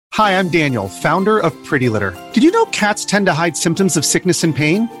Hi, I'm Daniel, founder of Pretty Litter. Did you know cats tend to hide symptoms of sickness and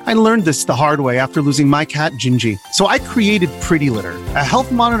pain? I learned this the hard way after losing my cat, Gingy. So I created Pretty Litter, a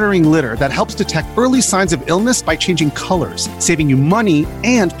health monitoring litter that helps detect early signs of illness by changing colors, saving you money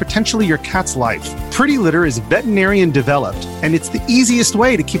and potentially your cat's life. Pretty Litter is veterinarian developed, and it's the easiest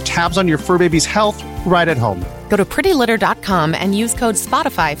way to keep tabs on your fur baby's health right at home. Go to prettylitter.com and use code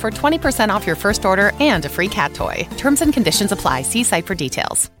SPOTIFY for 20% off your first order and a free cat toy. Terms and conditions apply. See site for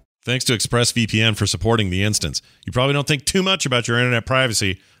details. Thanks to ExpressVPN for supporting The Instance. You probably don't think too much about your internet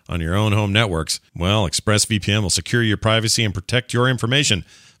privacy on your own home networks. Well, ExpressVPN will secure your privacy and protect your information.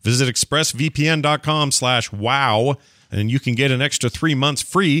 Visit expressvpn.com/wow, and you can get an extra 3 months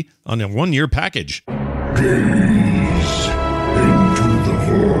free on a 1-year package. Gaze into the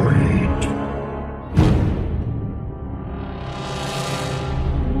void.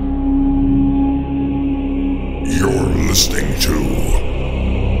 You're listening to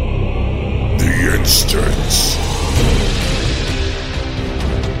The Instance.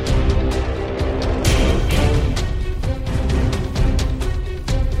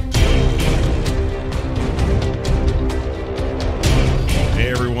 Hey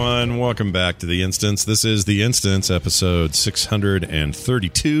everyone, welcome back to The Instance. This is The Instance, episode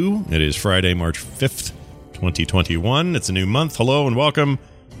 632. It is Friday, March 5th, 2021. It's a new month. Hello and welcome.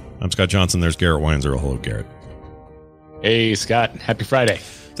 I'm Scott Johnson. There's Garrett Weinzierl. Hello, Garrett. Hey, Scott. Happy Friday.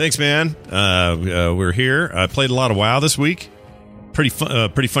 Thanks, man. We're here. I played a lot of WoW this week. Pretty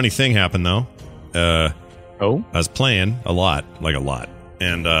funny thing happened, though. I was playing a lot,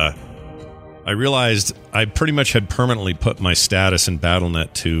 and I realized I pretty much had permanently put my status in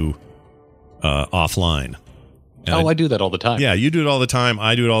Battle.net to offline. And I do that all the time. Yeah, you do it all the time.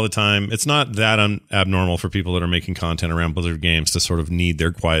 I do it all the time. It's not that abnormal for people that are making content around Blizzard games to sort of need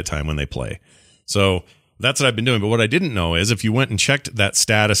their quiet time when they play. So that's what I've been doing. But what I didn't know is if you went and checked that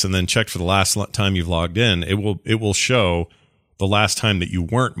status and then checked for the last time you've logged in, it will show the last time that you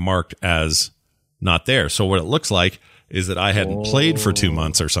weren't marked as not there. So what it looks like is that I hadn't played for 2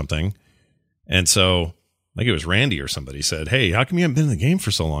 months or something. And so I think it was Randy or somebody said, "Hey, how come you haven't been in the game for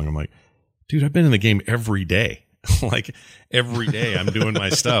so long?" I'm like, dude, I've been in the game every day. Like every day I'm doing my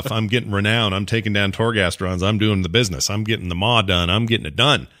stuff. I'm getting renowned. I'm taking down Torghast runs. I'm doing the business. I'm getting the mod done. I'm getting it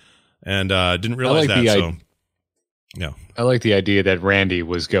done. And didn't realize that. So yeah, I like the idea that Randy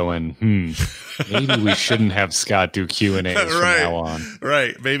was going, maybe we shouldn't have Scott do Q&As from now on.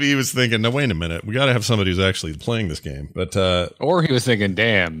 Right. Maybe he was thinking, no, wait a minute. We got to have somebody who's actually playing this game. But or he was thinking,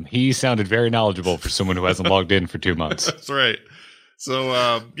 damn, he sounded very knowledgeable for someone who hasn't logged in for 2 months. That's right.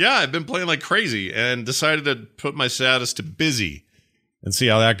 So, yeah, I've been playing like crazy and decided to put my status to busy and see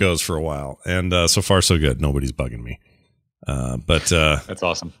how that goes for a while. And so far, so good. Nobody's bugging me. But that's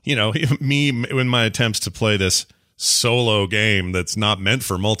awesome. You know, me in my attempts to play this solo game that's not meant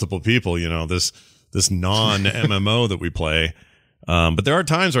for multiple people, you know, this non-MMO that we play. But there are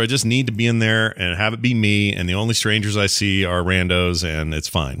times where I just need to be in there and have it be me, and the only strangers I see are randos, and it's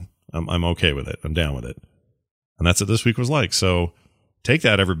fine. I'm okay with it. I'm down with it. And that's what this week was like. So take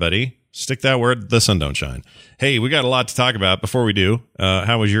that, everybody. Stick that where the sun don't shine. Hey, we got a lot to talk about. Before we do,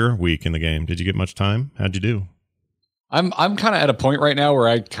 how was your week in the game? Did you get much time? How'd you do? I'm kind of at a point right now where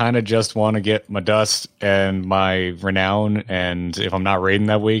I kind of just want to get my dust and my renown, and if I'm not raiding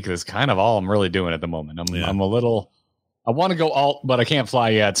that week, that's kind of all I'm really doing at the moment. I'm a little. I want to go alt, but I can't fly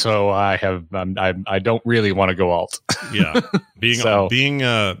yet, so I don't really want to go alt. Yeah, being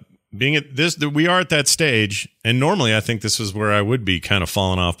at this, we are at that stage, and normally I think this is where I would be kind of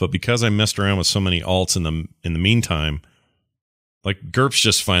falling off, but because I messed around with so many alts in the meantime, like GURP's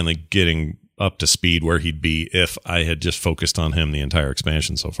just finally getting up to speed where he'd be if I had just focused on him the entire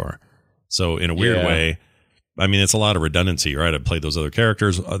expansion so far. So in a weird way, I mean, it's a lot of redundancy, right? I played those other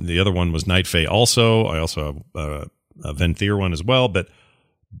characters. The other one was Night Fae also. I also have a Venthyr one as well. But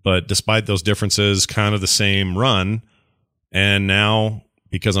despite those differences, kind of the same run. And now,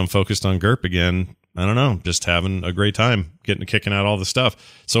 because I'm focused on GURP again, I don't know, just having a great time kicking out all the stuff.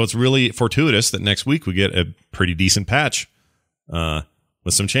 So it's really fortuitous that next week we get a pretty decent patch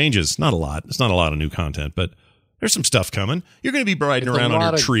with some changes. Not a lot. It's not a lot of new content, but there's some stuff coming. You're going to be riding around on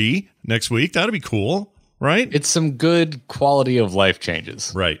your tree next week. That'll be cool, right? It's some good quality of life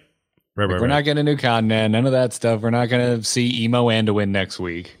changes. Right. We're not getting a new continent, none of that stuff. We're not going to see Emo Anduin next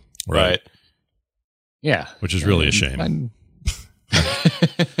week. Right. But yeah. Which is really a shame.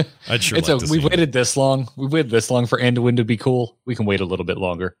 I'd sure like to see we've waited this long. We've waited this long for Anduin to be cool. We can wait a little bit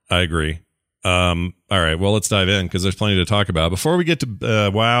longer. I agree. All right, well, let's dive in because there's plenty to talk about. Before we get to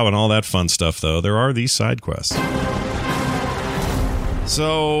WoW and all that fun stuff, though, there are these side quests.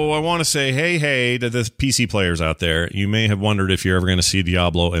 So I want to say, hey to the PC players out there. You may have wondered if you're ever going to see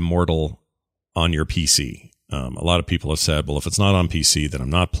Diablo Immortal on your PC. A lot of people have said, well, if it's not on PC, then I'm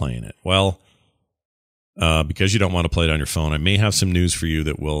not playing it. Well, because you don't want to play it on your phone, I may have some news for you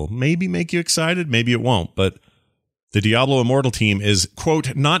that will maybe make you excited. Maybe it won't. But the Diablo Immortal team is,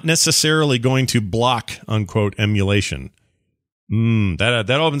 quote, not necessarily going to block, unquote, emulation. That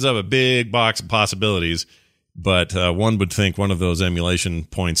opens up a big box of possibilities. But one would think one of those emulation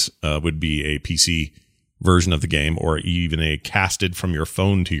points would be a PC version of the game, or even a casted from your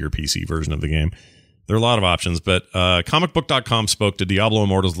phone to your PC version of the game. There are a lot of options, but comicbook.com spoke to Diablo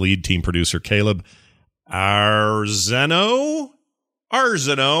Immortal's lead team producer, Caleb Arzeno,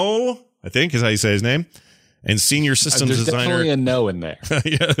 I think is how you say his name, and senior systems There's designer. Definitely a no in there.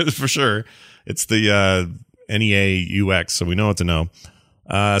 Yeah, for sure. It's the NEA UX, so we know it's a no.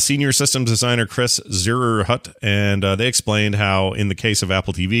 Senior systems designer Chris Zurhut, and they explained how in the case of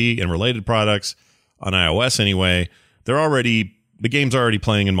Apple TV and related products on iOS anyway, the game's already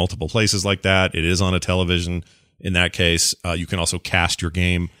playing in multiple places like that. It is on a television. In that case, you can also cast your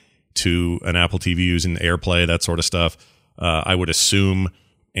game to an Apple TV using AirPlay, that sort of stuff. I would assume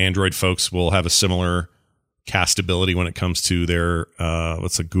Android folks will have a similar castability when it comes to their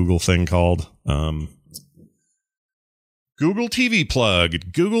what's the Google thing called? Google TV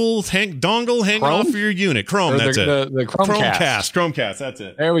plug, Google dongle hang Chrome? off your unit. Chrome, that's it. The Chromecast. Chromecast, that's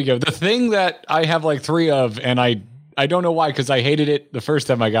it. There we go. The thing that I have like 3 of, and I don't know why, because I hated it the first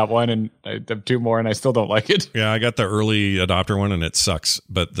time I got one, and I have 2 more, and I still don't like it. Yeah, I got the early adopter one, and it sucks.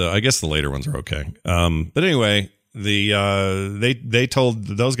 But I guess the later ones are okay. But anyway, they told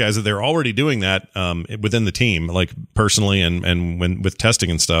those guys that they're already doing that within the team, like personally and when with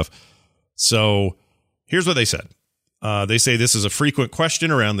testing and stuff. So here's what they said. They say this is a frequent question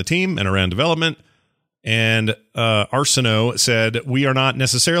around the team and around development. And Arseno said, we are not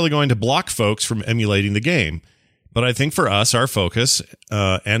necessarily going to block folks from emulating the game. But I think for us, our focus,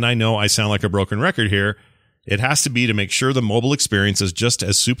 and I know I sound like a broken record here, it has to be to make sure the mobile experience is just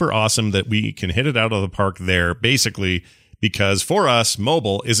as super awesome that we can hit it out of the park there, basically, because for us,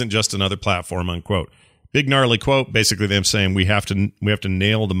 mobile isn't just another platform, unquote. Big gnarly quote, basically them saying we have to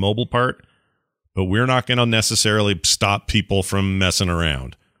nail the mobile part. But we're not going to necessarily stop people from messing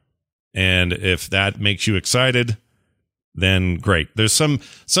around. And if that makes you excited, then great. There's some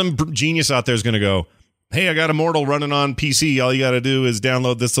genius out there is going to go, hey, I got Immortal running on PC. All you got to do is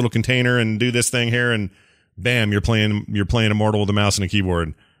download this little container and do this thing here, and bam, you're playing Immortal with a mouse and a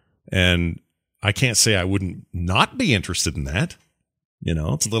keyboard. And I can't say I wouldn't not be interested in that. You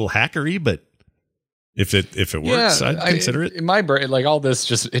know, it's a little hackery, but if it works, I'd consider it. In my brain, like all this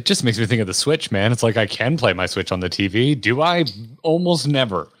just makes me think of the Switch, man. It's like I can play my Switch on the TV. Do I? Almost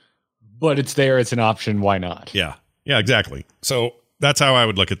never. But it's there. It's an option. Why not? Yeah, exactly. So that's how I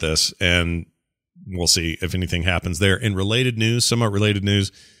would look at this, and we'll see if anything happens there. In somewhat related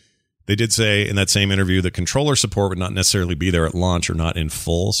news, they did say in that same interview that controller support would not necessarily be there at launch or not in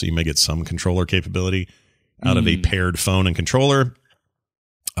full, so you may get some controller capability out of a paired phone and controller.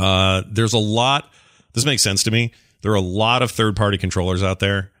 There's a lot. This makes sense to me. There are a lot of third-party controllers out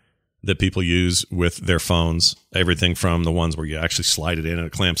there that people use with their phones. Everything from the ones where you actually slide it in and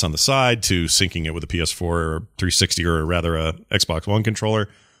it clamps on the side to syncing it with a PS4 or 360 or rather a Xbox One controller,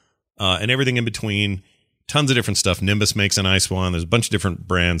 and everything in between. Tons of different stuff. Nimbus makes a nice one. There's a bunch of different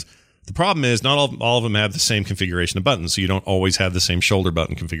brands. The problem is not all of them have the same configuration of buttons, so you don't always have the same shoulder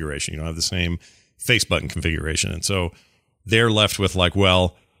button configuration. You don't have the same face button configuration. And so they're left with like,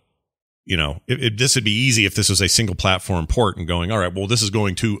 well, you know, this would be easy if this was a single platform port and going, all right, well, this is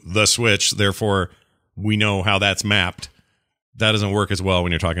going to the Switch, therefore we know how that's mapped. That doesn't work as well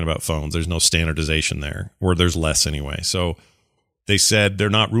when you're talking about phones. There's no standardization there, or there's less anyway. So they said they're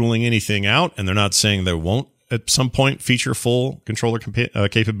not ruling anything out, and they're not saying they won't at some point feature full controller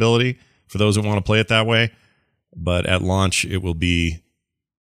capability for those who want to play it that way. But at launch, it will be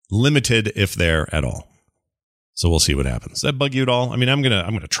limited if there at all. So we'll see what happens. Does that bug you at all? I mean, I'm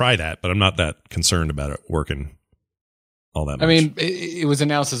gonna try that, but I'm not that concerned about it working all that much. I mean, it was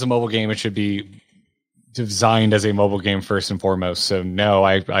announced as a mobile game. It should be designed as a mobile game first and foremost. So no,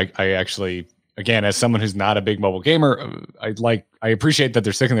 I actually, again, as someone who's not a big mobile gamer, I appreciate that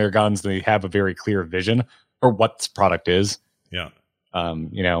they're sticking to their guns. They have a very clear vision for what this product is. Yeah.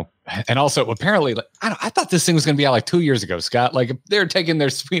 You know, and also apparently, like, I thought this thing was going to be out like 2 years ago, Scott. Like, if they're taking their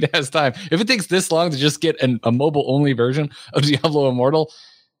sweet ass time, if it takes this long to just get a mobile only version of Diablo Immortal,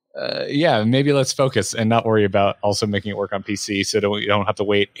 yeah, maybe let's focus and not worry about also making it work on PC, so you don't have to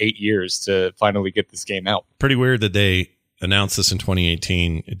wait 8 years to finally get this game out. Pretty weird that they announced this in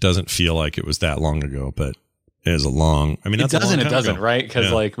 2018. It doesn't feel like it was that long ago, but is a long. I mean, that's it doesn't, right?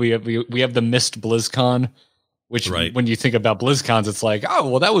 Because like we have the missed BlizzCon, which when you think about BlizzCons, it's like, oh,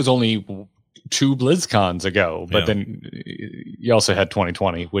 well, that was only 2 BlizzCons ago. But then you also had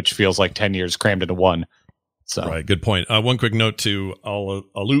 2020, which feels like 10 years crammed into one. So right, good point. One quick note to all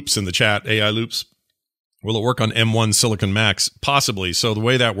loops in the chat, AI loops. Will it work on M1 Silicon Macs? Possibly. So the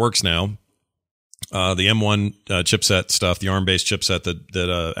way that works now, the M1 chipset stuff, the ARM-based chipset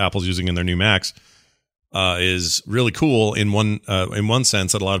that Apple's using in their new Macs, is really cool in one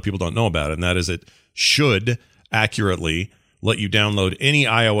sense that a lot of people don't know about it, and that is it should accurately let you download any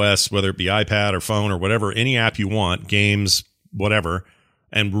iOS, whether it be iPad or phone or whatever, any app you want, games, whatever,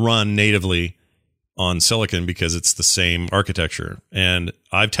 and run natively on Silicon because it's the same architecture. And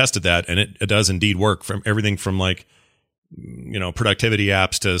I've tested that, and it does indeed work, from everything from like, productivity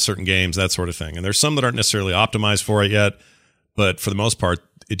apps to certain games, that sort of thing. And there's some that aren't necessarily optimized for it yet, but for the most part,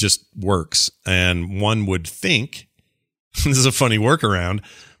 it just works. And one would think, this is a funny workaround,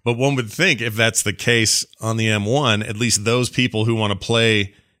 but one would think if that's the case on the M1, at least those people who want to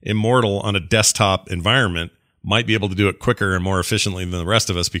play Immortal on a desktop environment might be able to do it quicker and more efficiently than the rest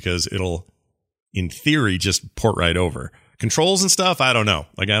of us, because it'll, in theory, just port right over. Controls and stuff, I don't know.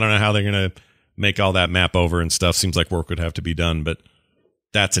 Like, I don't know how they're going to make all that map over and stuff. Seems like work would have to be done, but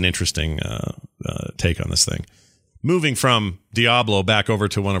that's an interesting take on this thing. Moving from Diablo back over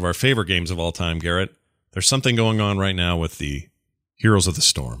to one of our favorite games of all time, Garrett, there's something going on right now with the Heroes of the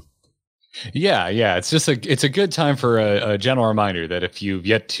Storm. Yeah. It's a good time for a gentle reminder that if you've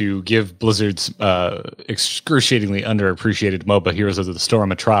yet to give Blizzard's excruciatingly underappreciated MOBA Heroes of the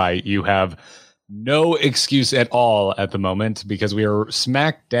Storm a try, you have no excuse at all at the moment, because we are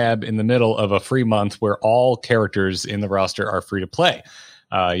smack dab in the middle of a free month where all characters in the roster are free to play.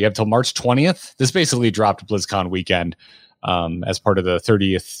 You have till March 20th. This basically dropped BlizzCon weekend as part of the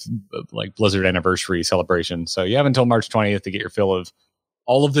 30th Blizzard anniversary celebration. So you have until March 20th to get your fill of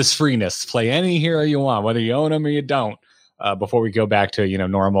all of this freeness. Play any hero you want, whether you own them or you don't, before we go back to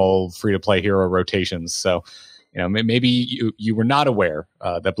normal free to play hero rotations. So maybe you were not aware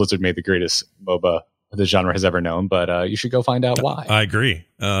that Blizzard made the greatest MOBA the genre has ever known, but you should go find out why. I agree.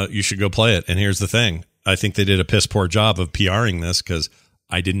 You should go play it. And here's the thing. I think they did a piss poor job of PRing this, because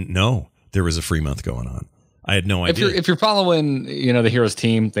I didn't know there was a free month going on. I had no idea. If you're following, the Heroes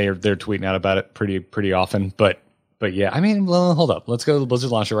team, they're tweeting out about it pretty often. But yeah, I mean, well, hold up. Let's go to the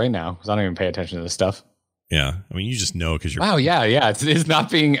Blizzard launcher right now, because I don't even pay attention to this stuff. Yeah, I mean, you just know because you're. Wow, yeah. It is not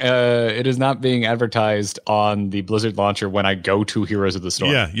being advertised on the Blizzard launcher when I go to Heroes of the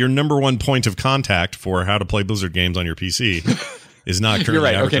Storm. Yeah, your number one point of contact for how to play Blizzard games on your PC is not currently. You're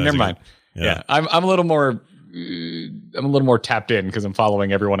right. Okay, never it. mind. Yeah, I'm a little more. I'm a little more tapped in because I'm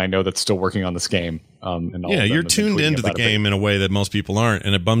following everyone I know that's still working on this game. And all you're tuned into the game in a way that most people aren't,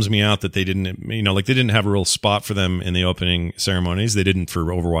 and it bums me out that they didn't. They didn't have a real spot for them in the opening ceremonies. They didn't for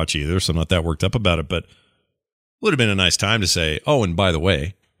Overwatch either, so I'm not that worked up about it. But would have been a nice time to say, oh, and by the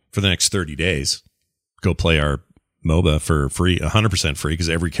way, for the next 30 days, go play our MOBA for free, 100% free, because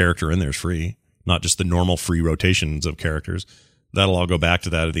every character in there is free, not just the normal free rotations of characters. That'll all go back to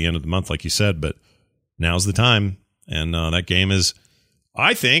that at the end of the month, like you said, but now's the time. And that game is,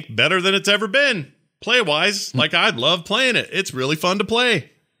 I think, better than it's ever been. Play-wise, like, I'd love playing it. It's really fun to play.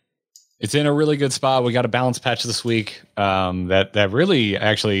 It's in a really good spot. We got a balance patch this week that really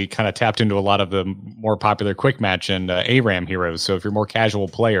actually kind of tapped into a lot of the more popular quick match and ARAM heroes. So if you're a more casual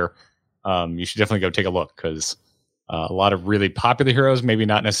player, you should definitely go take a look, because a lot of really popular heroes, maybe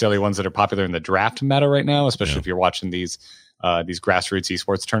not necessarily ones that are popular in the draft meta right now, especially if you're watching these grassroots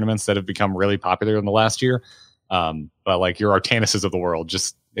esports tournaments that have become really popular in the last year. But like your Artanuses of the world,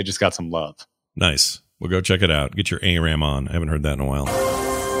 they just got some love. Nice. Well, go check it out. Get your ARAM on. I haven't heard that in a while.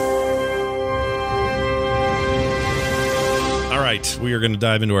 All right, we are going to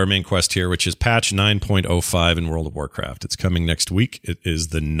dive into our main quest here, which is patch 9.05 in World of Warcraft. It's coming next week. It is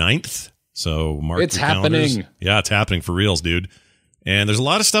the 9th, so mark it's your calendars. Happening. Yeah, it's happening for reals, dude. And there's a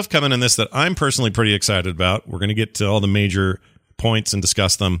lot of stuff coming in this that I'm personally pretty excited about. We're going to get to all the major points and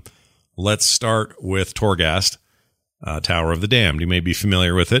discuss them. Let's start with Torghast, Tower of the Damned. You may be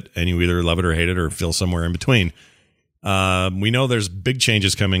familiar with it, and you either love it or hate it or feel somewhere in between. We know there's big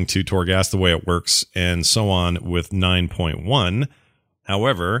changes coming to Torghast, the way it works, and so on with 9.1.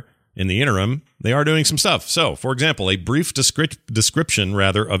 However, in the interim, they are doing some stuff. So, for example, a brief description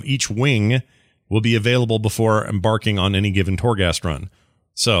of each wing will be available before embarking on any given Torghast run.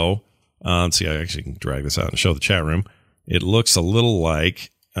 So, let's see, I actually can drag this out and show the chat room. It looks a little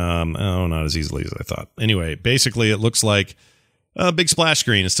like, not as easily as I thought. Anyway, basically, it looks like a big splash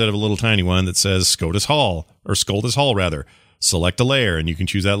screen instead of a little tiny one that says Skuldus Hall. Select a layer, and you can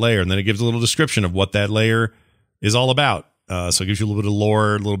choose that layer, and then it gives a little description of what that layer is all about. So it gives you a little bit of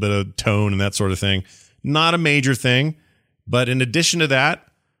lore, a little bit of tone, and that sort of thing. Not a major thing, but in addition to that,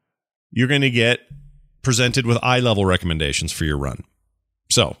 you're going to get presented with eye level recommendations for your run.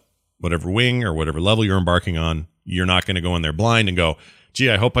 So whatever wing or whatever level you're embarking on, you're not going to go in there blind and go, gee,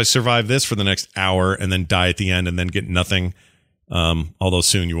 I hope I survive this for the next hour and then die at the end and then get nothing. Although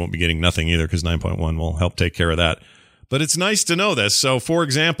soon you won't be getting nothing either because 9.1 will help take care of that. But it's nice to know this. So, for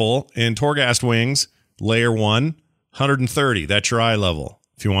example, in Torghast Wings, Layer 1, 130. That's your eye level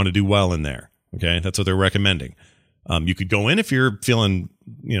if you want to do well in there. Okay, that's what they're recommending. You could go in if you're feeling,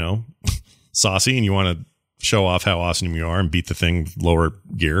 saucy and you want to show off how awesome you are and beat the thing lower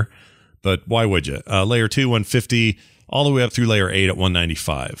gear. But why would you? Layer 2, 150, all the way up through Layer 8 at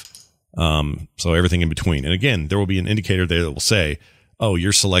 195. So everything in between. And again, there will be an indicator there that will say, oh,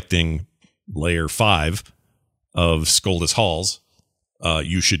 you're selecting Layer 5 of Skoldus Halls.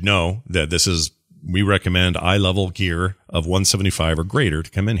 You should know that we recommend eye level gear of 175 or greater to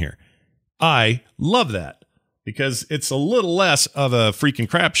come in here. I love that because it's a little less of a freaking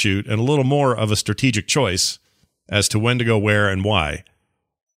crapshoot and a little more of a strategic choice as to when to go where and why.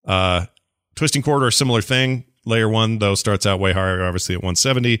 Twisting Corridor, similar thing. Layer 1, though, starts out way higher, obviously, at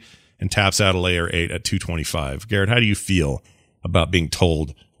 170 and taps out a Layer 8 at 225. Garrett, how do you feel about being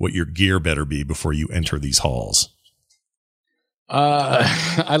told what your gear better be before you enter these halls?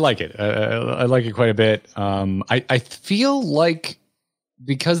 I like it. I like it quite a bit. I feel like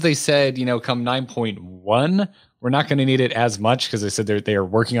because they said, come 9.1, we're not going to need it as much because they said they are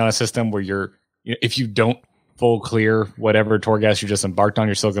working on a system where if you don't full clear whatever Torghast you just embarked on,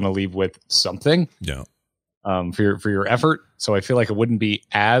 you're still going to leave with something. Yeah. For your effort. So I feel like it wouldn't be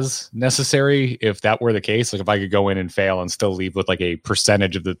as necessary if that were the case. Like if I could go in and fail and still leave with like a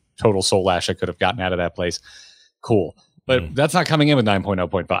percentage of the total soul ash I could have gotten out of that place. Cool. But that's not coming in with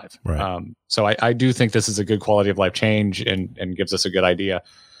 9.0.5. Right. So I do think this is a good quality of life change and gives us a good idea.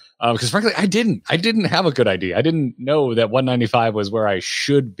 Because frankly, I didn't have a good idea. I didn't know that 195 was where I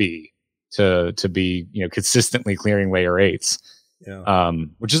should be to be, consistently clearing Layer 8s. Yeah.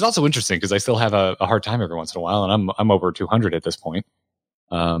 Which is also interesting because I still have a hard time every once in a while, and I'm over 200 at this point.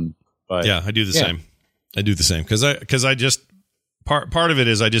 But yeah, I do the same. I do the same because I just part of it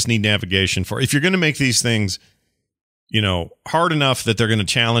is I just need navigation for if you're going to make these things, hard enough that they're going to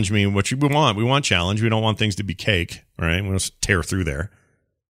challenge me. Which we want challenge. We don't want things to be cake, right? We want to tear through there.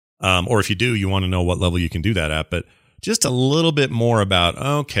 Or if you do, you want to know what level you can do that at. But just a little bit more about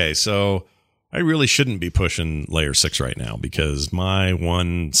okay, so. I really shouldn't be pushing Layer 6 right now because my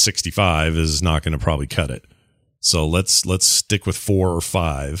 165 is not going to probably cut it. So let's stick with 4 or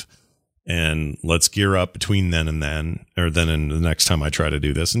 5 and let's gear up between then and the next time I try to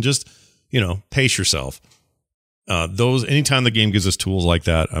do this and just, pace yourself. Anytime the game gives us tools like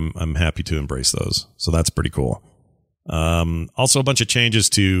that, I'm happy to embrace those. So that's pretty cool. Also a bunch of changes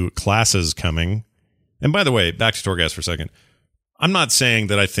to classes coming. And by the way, back to Torghast for a second. I'm not saying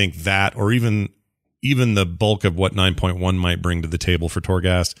that I think that or even the bulk of what 9.1 might bring to the table for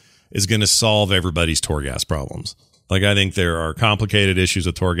Torghast is going to solve everybody's Torghast problems. Like, I think there are complicated issues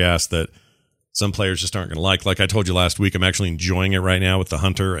with Torghast that some players just aren't going to like. Like I told you last week, I'm actually enjoying it right now with the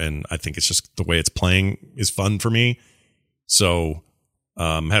Hunter, and I think it's just the way it's playing is fun for me. So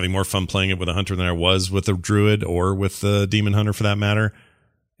having more fun playing it with a Hunter than I was with a Druid or with the Demon Hunter for that matter.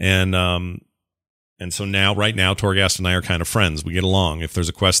 And so right now, Torghast and I are kind of friends. We get along. If there's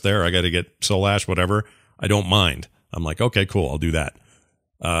a quest there, I got to get Soul Ash, whatever. I don't mind. I'm like, okay, cool, I'll do that.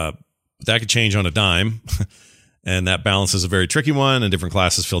 But that could change on a dime. And that balance is a very tricky one, and different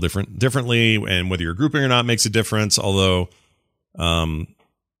classes feel differently. And whether you're grouping or not makes a difference. Although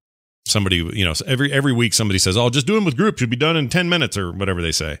somebody, every week somebody says, oh, just do them with groups. You'll be done in 10 minutes or whatever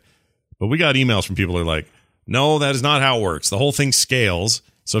they say. But we got emails from people who are like, no, that is not how it works. The whole thing scales.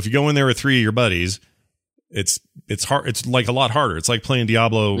 So if you go in there with 3 of your buddies, it's hard. It's like a lot harder. It's like playing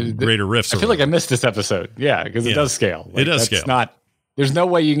Diablo Greater Rifts. I feel like I missed this episode. Yeah, because it does scale. It does scale. There's no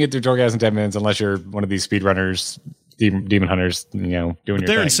way you can get through Torghast in 10 minutes unless you're one of these speedrunners, demon hunters, doing your thing.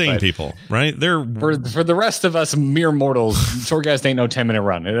 They're insane people, right? They're for the rest of us mere mortals, Torghast ain't no 10-minute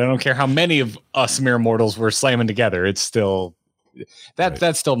run. And I don't care how many of us mere mortals we're slamming together. It's still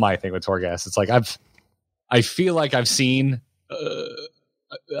that's still my thing with Torghast. It's like I feel like I've seen.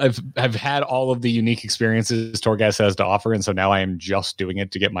 I've had all of the unique experiences Torghast has to offer, and so now I am just doing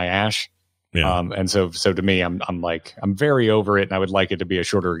it to get my ash. Yeah. And so to me, I'm very over it, and I would like it to be a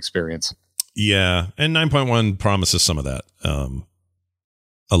shorter experience. Yeah, and 9.1 promises some of that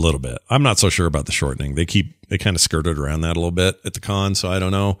a little bit. I'm not so sure about the shortening. They kind of skirted around that a little bit at the con, so I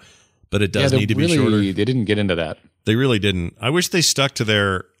don't know. But it does need to be shorter. They didn't get into that. They really didn't. I wish they stuck to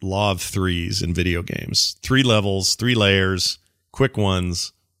their law of threes in video games. 3 levels, 3 layers, quick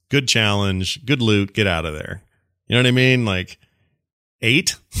ones, good challenge, good loot, get out of there. You know what I mean? Like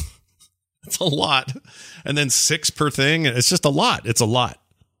 8? It's a lot. And then 6 per thing. It's just a lot. It's a lot.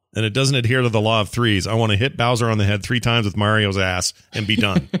 And it doesn't adhere to the law of threes. I want to hit Bowser on the head 3 times with Mario's ass and be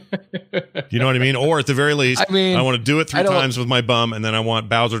done. You know what I mean? Or at the very least, I want to do it 3 times with my bum, and then I want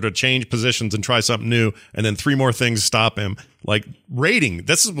Bowser to change positions and try something new, and then 3 more things stop him. Like raiding.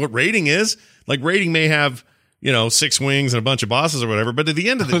 This is what raiding is. Like raiding may have, 6 wings and a bunch of bosses or whatever, but at the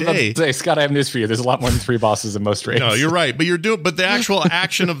end of the day, Scott, I have news for you. There's a lot more than 3 bosses in most raids. No, you're right. But the actual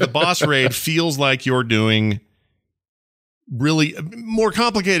action of the boss raid feels like you're doing really more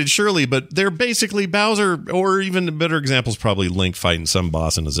complicated, surely, but they're basically Bowser, or even better examples, probably Link fighting some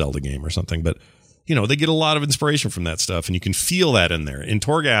boss in a Zelda game or something. But they get a lot of inspiration from that stuff, and you can feel that in there. In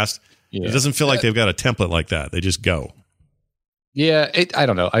Torghast, it doesn't feel like they've got a template like that. They just go. Yeah, I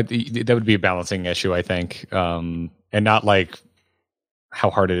don't know. That would be a balancing issue, I think, and not like how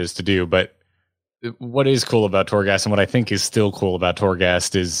hard it is to do. But what is cool about Torghast, and what I think is still cool about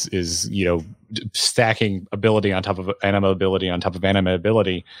Torghast, is stacking ability on top of anima ability on top of anima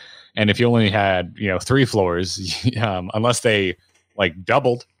ability. And if you only had 3 floors, unless they like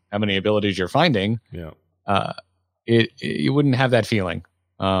doubled how many abilities you're finding, you wouldn't have that feeling.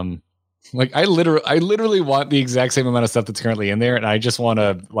 Like I literally want the exact same amount of stuff that's currently in there, and I just want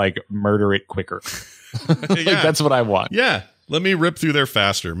to like murder it quicker. Like that's what I want. Yeah. Let me rip through there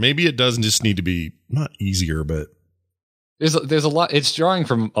faster. Maybe it doesn't just need to be not easier, but there's a lot. It's drawing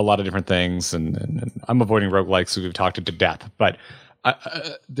from a lot of different things, and I'm avoiding roguelikes because we've talked it to death. But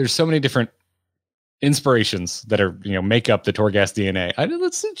there's so many different inspirations that are make up the Torghast DNA.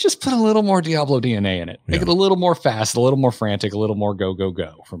 Let's just put a little more Diablo DNA in it. Make it a little more fast, a little more frantic, a little more go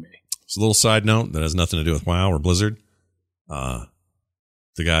for me. It's a little side note that has nothing to do with WoW or Blizzard. The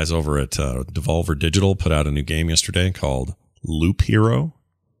guys over at Devolver Digital put out a new game yesterday called Loop Hero.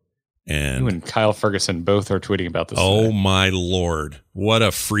 And you and Kyle Ferguson both are tweeting about this. Oh today. My Lord. What a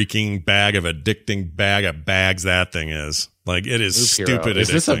freaking addicting bag of bags that thing is. Like, it is Loop stupid Hero.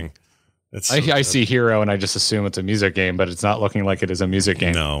 Addicting. I see Hero and I just assume it's a music game, but it's not looking like it is a music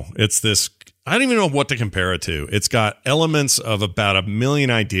game. No, it's this. I don't even know what to compare it to. It's got elements of about 1 million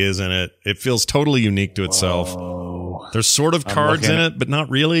ideas in it. It feels totally unique to itself. Whoa. There's sort of cards in it, but not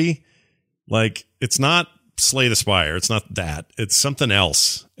really. Like, it's not Slay the Spire. It's not that. It's something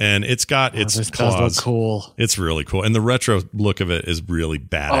else. And it's got its claws. Does look cool. It's really cool. And the retro look of it is really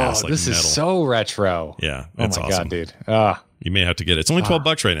badass. This is so retro. Yeah. It's awesome. God, dude. You may have to get it. It's only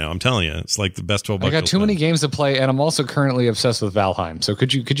 $12 right now. I'm telling you, it's like the best $12. I got too many games to play, and I'm also currently obsessed with Valheim. So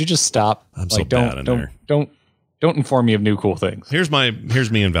could you just stop? I'm so bad in there. Don't inform me of new cool things. Here's me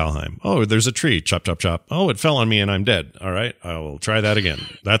in Valheim. Oh, there's a tree. Chop, chop, chop. Oh, it fell on me and I'm dead. All right, I will try that again.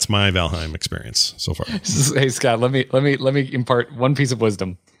 That's my Valheim experience so far. Hey Scott, let me impart one piece of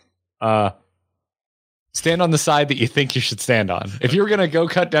wisdom. Stand on the side that you think you should stand on. If you're gonna go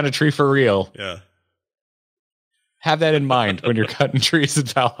cut down a tree for real, have that in mind when you're cutting trees in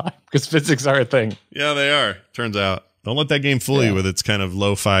Valheim, because physics are a thing. Yeah, they are. Turns out. Don't let that game fool you with its kind of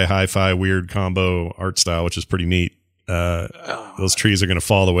lo-fi, hi-fi, weird combo art style, which is pretty neat. Those trees are going to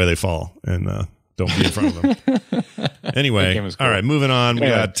fall the way they fall, and don't be in front of them. Anyway, cool. All right, moving on. We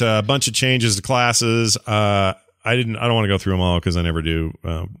got a bunch of changes to classes. I don't want to go through them all because I never do.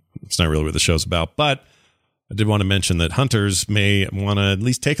 It's not really what the show's about, but I did want to mention that hunters may want to at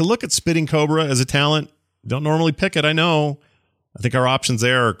least take a look at Spitting Cobra as a talent. Don't normally pick it, I know. I think our options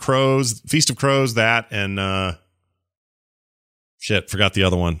there are Crows, Feast of Crows, that, and forgot the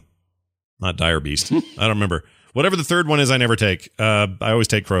other one. Not Dire Beast. I don't remember. Whatever the third one is, I never take. I always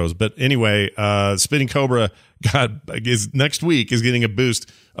take Crows. But anyway, Spitting Cobra next week is getting a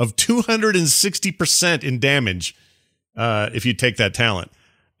boost of 260% in damage if you take that talent.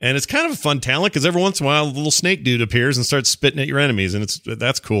 And it's kind of a fun talent because every once in a while, a little snake dude appears and starts spitting at your enemies, and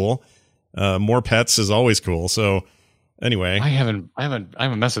that's cool. More pets is always cool. So anyway, I haven't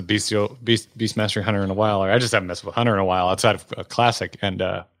messed with Beast Mastery Hunter in a while, or I just haven't messed with Hunter in a while outside of a classic, and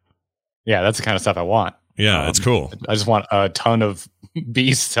that's the kind of stuff I want. Yeah, it's cool. I just want a ton of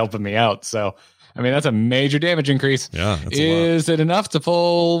beasts helping me out. So, I mean, that's a major damage increase. Yeah, is it enough to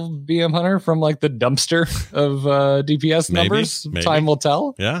pull BM Hunter from like the dumpster of DPS numbers? Maybe. Time will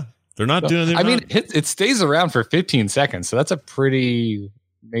tell. Yeah, they're not doing it. I mean, it stays around for 15 seconds, so that's a pretty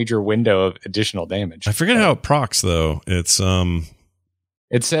major window of additional damage. I forget how it procs though. It's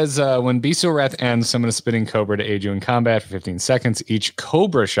It says when Bestial Wrath ends, summon a Spitting Cobra to aid you in combat for 15 seconds. Each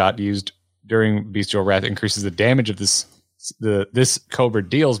Cobra shot used during Bestial Wrath increases the damage of this Cobra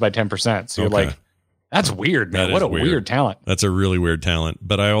deals by 10%. So you're like That's weird, man. What a weird talent. That's a really weird talent.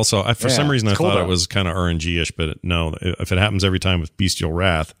 But for some reason, I thought it was kind of RNG-ish, but no, if it happens every time with Bestial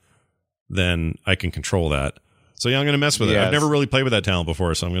Wrath, then I can control that. So yeah, I'm going to mess with it. I've never really played with that talent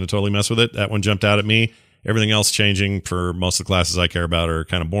before, so I'm going to totally mess with it. That one jumped out at me. Everything else changing for most of the classes I care about are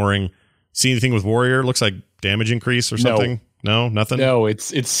kind of boring. See anything with Warrior? Looks like damage increase or something. No, nothing. No,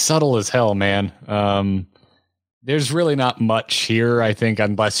 it's subtle as hell, man. There's really not much here, I think,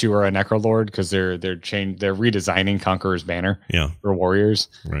 unless you are a Necrolord, because they're redesigning Conqueror's Banner for Warriors.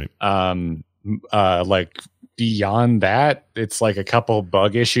 Right. Like beyond that, it's like a couple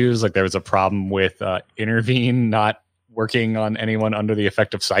bug issues. Like there was a problem with Intervene not working on anyone under the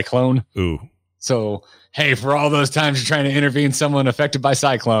effect of Cyclone. Ooh. So, hey, for all those times you're trying to intervene someone affected by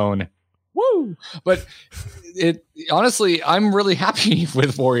Cyclone, woo! But honestly, I'm really happy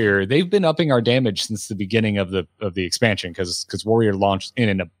with Warrior. They've been upping our damage since the beginning of the expansion because Warrior launched in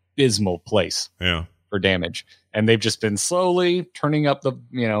an abysmal place for damage, and they've just been slowly turning up the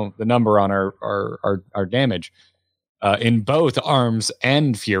number on our damage in both Arms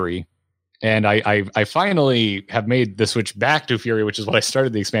and Fury. And I finally have made the switch back to Fury, which is what I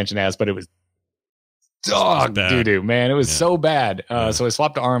started the expansion as, but it was dog doo-doo, man. It was so bad. So I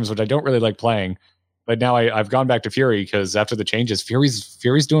swapped to Arms, which I don't really like playing. But now I've gone back to Fury because after the changes,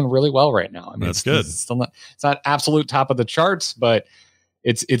 Fury's doing really well right now. I mean, that's good. It's still not absolute top of the charts, but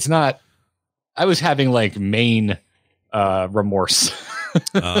it's not. I was having like main remorse.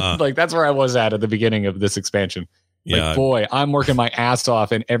 Like that's where I was at the beginning of this expansion. Like, boy, I'm working my ass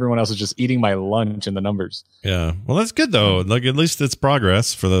off, and everyone else is just eating my lunch in the numbers. Yeah, well, that's good though. Like at least it's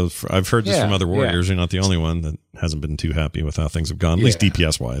progress for those. I've heard this from other Warriors. You're not the only one that hasn't been too happy with how things have gone, at least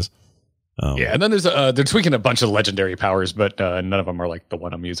DPS wise. And then there's they're tweaking a bunch of legendary powers, but none of them are like the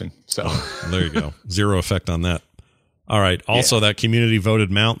one I'm using. So there you go, zero effect on that. All right. Also, that community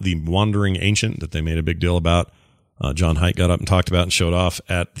voted mount, the Wandering Ancient, that they made a big deal about. John Haidt got up and talked about and showed off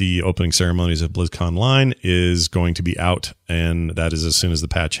at the opening ceremonies of BlizzCon Line, is going to be out, and that is as soon as the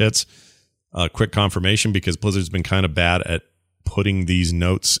patch hits. Quick confirmation, because Blizzard's been kind of bad at putting these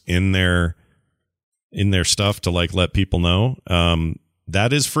notes in their stuff to like let people know.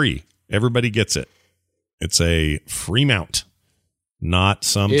 That is free. Everybody gets it. It's a free mount, not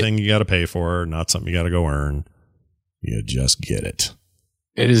something you got to pay for, not something you got to go earn. You just get it.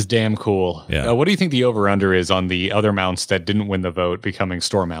 It is damn cool. Yeah. What do you think the over-under is on the other mounts that didn't win the vote becoming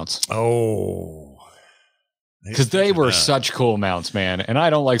store mounts? Oh. Because they were such cool mounts, man. And I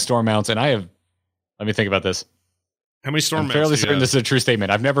don't like store mounts. And let me think about this. How many store mounts? I'm fairly certain this is a true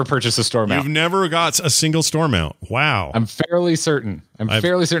statement. I've never purchased a store mount. You've never got a single store mount. Wow. I'm fairly certain. I've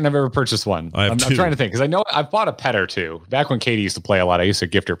ever purchased one. I'm trying to think, because I know I've bought a pet or two. Back when Katie used to play a lot, I used to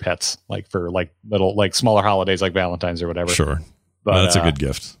gift her pets, like for like little, like smaller holidays like Valentine's or whatever. Sure. But that's a good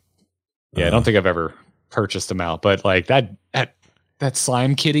gift. Yeah, I don't think I've ever purchased them out, but like that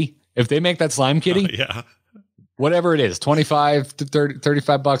slime kitty, if they make that slime kitty, whatever it is, 25 to 30,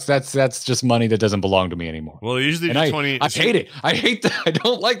 $35, that's just money that doesn't belong to me anymore. Well, usually and I hate it. I hate that. I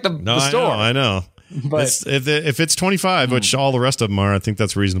don't like the store. I know. But if it's 25, which all the rest of them are, I think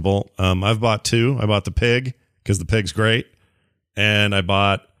that's reasonable. I've bought two. I bought the pig because the pig's great, and I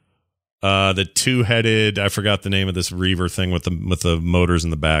bought the two-headed, I forgot the name of this Reaver thing with the motors in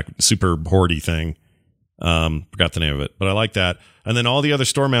the back, super hoardy thing. Forgot the name of it, but I like that. And then all the other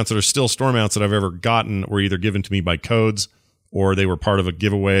store mounts that are still store mounts that I've ever gotten were either given to me by codes or they were part of a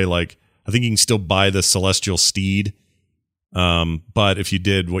giveaway. Like, I think you can still buy the Celestial Steed. But if you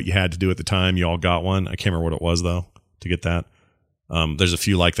did what you had to do at the time, you all got one. I can't remember what it was though to get that. There's a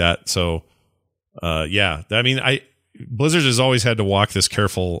few like that. So, I mean, Blizzard has always had to walk this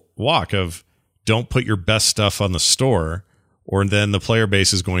careful walk of don't put your best stuff on the store, or then the player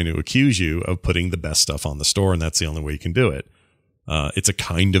base is going to accuse you of putting the best stuff on the store, and that's the only way you can do it. It's a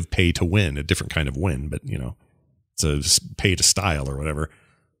kind of pay to win, a different kind of win, but it's a pay to style or whatever.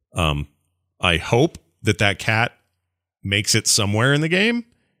 I hope that cat makes it somewhere in the game,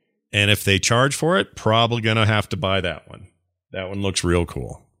 and if they charge for it, probably gonna have to buy that one. That one looks real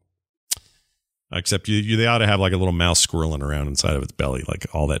cool. Except they ought to have like a little mouse squirreling around inside of its belly, like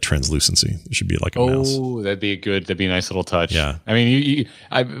all that translucency. It should be like a mouse. Oh, that'd be a nice little touch. Yeah. I mean,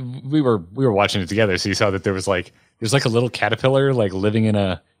 we were watching it together, so you saw that there's like a little caterpillar like living in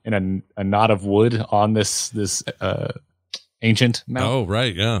a knot of wood on this ancient mount. Oh,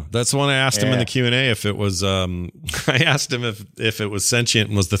 right, yeah. That's the one I asked him in the Q&A if it was. I asked him if it was sentient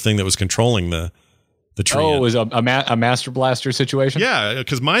and was the thing that was controlling the tree. Oh, it was a Master Blaster situation. Yeah,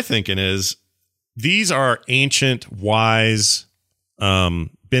 because my thinking is, these are ancient, wise, been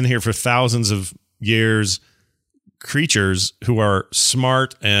here for thousands of years creatures who are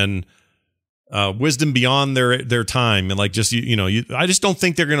smart and wisdom beyond their time, and like just I just don't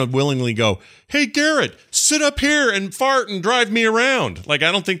think they're going to willingly go, "Hey Garrett, sit up here and fart and drive me around." Like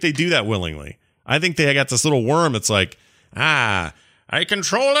I don't think they do that willingly. I think they got this little worm. It's like, I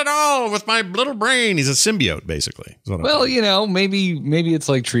control it all with my little brain. He's a symbiote, basically. Well, maybe it's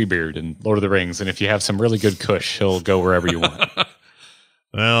like Treebeard in Lord of the Rings, and if you have some really good kush, he'll go wherever you want.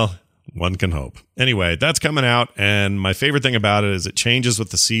 Well, one can hope. Anyway, that's coming out, and my favorite thing about it is it changes with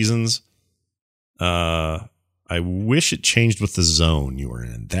the seasons. I wish it changed with the zone you were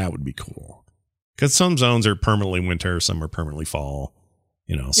in. That would be cool. Because some zones are permanently winter, some are permanently fall.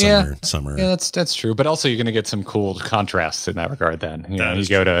 Summer. Yeah, that's true. But also, you're going to get some cool contrasts in that regard. Then you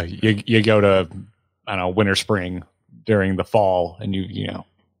go to I don't know, winter, spring during the fall, and you're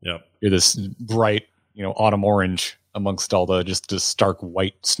this bright autumn orange amongst all the just stark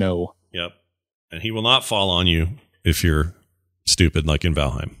white snow. Yep, and he will not fall on you if you're stupid like in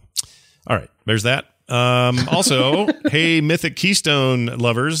Valheim. All right, there's that. Also, hey, Mythic Keystone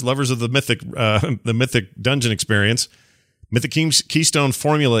lovers of the Mythic Dungeon experience. Mythic Keystone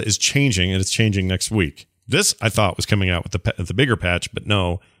formula is changing, and it's changing next week. This, I thought, was coming out with the bigger patch, but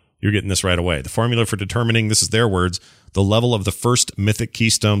no, you're getting this right away. The formula for determining, this is their words, the level of the first Mythic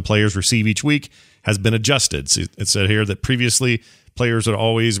Keystone players receive each week has been adjusted. So it said here that previously players would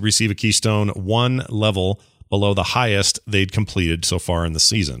always receive a Keystone one level below the highest they'd completed so far in the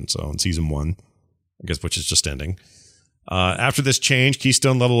season. So in season 1, I guess, which is just ending. After this change,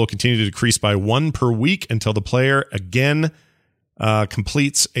 Keystone level will continue to decrease by 1 per week until the player again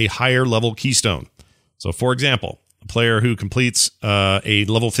completes a higher level Keystone. So, for example, a player who completes a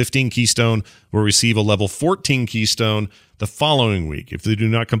level 15 Keystone will receive a level 14 Keystone the following week. If they do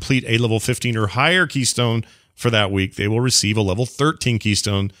not complete a level 15 or higher Keystone for that week, they will receive a level 13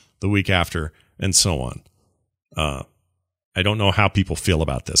 Keystone the week after, and so on. I don't know how people feel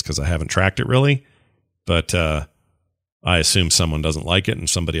about this because I haven't tracked it really, but I assume someone doesn't like it and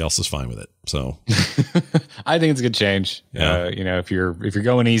somebody else is fine with it. So I think it's a good change. Yeah. If you're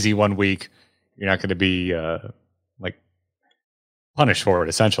going easy one week, you're not going to be punished for it,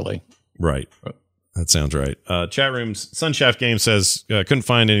 essentially. Right. That sounds right. Chat rooms. Sunshaft Game says couldn't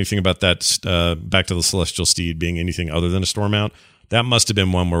find anything about that Back to the Celestial Steed being anything other than a store mount. That must have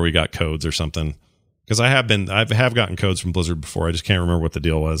been one where we got codes or something. Because I have gotten codes from Blizzard before. I just can't remember what the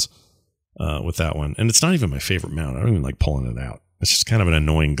deal was with that one. And it's not even my favorite mount. I don't even like pulling it out. It's just kind of an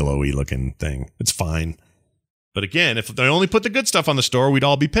annoying, glowy looking thing. It's fine. But again, if they only put the good stuff on the store, we'd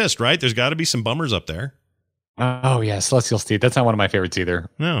all be pissed, right? There's got to be some bummers up there. Oh yeah, Celestial Steed. That's not one of my favorites either.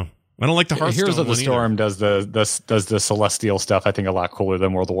 No, I don't like the Hearthstone. Heroes of the Storm does the Celestial stuff. I think a lot cooler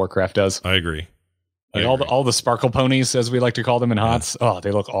than World of Warcraft does. I agree. All the sparkle ponies, as we like to call them in HOTS. Oh,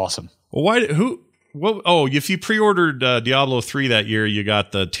 they look awesome. Well, if you pre-ordered Diablo 3 that year, you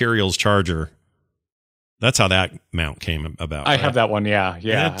got the Tyrael's Charger. That's how that mount came about. I have that one, yeah.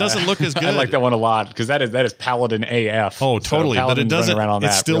 And it doesn't look as good. I like that one a lot because that is Paladin AF. Oh, totally. So but it doesn't.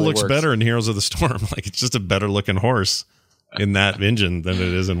 It still really looks works. better in Heroes of the Storm. Like it's just a better looking horse in that engine than it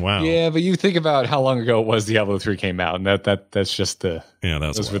is in WoW. Yeah, but you think about how long ago it was Diablo 3 came out, and that's just the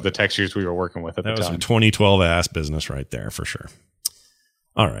those were the textures we were working with at the time. That was some 2012 ass business right there for sure.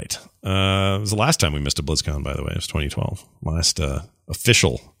 All right. It was the last time we missed a BlizzCon, by the way. It was 2012. Last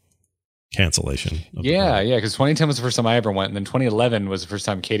official cancellation. Yeah, because 2010 was the first time I ever went, and then 2011 was the first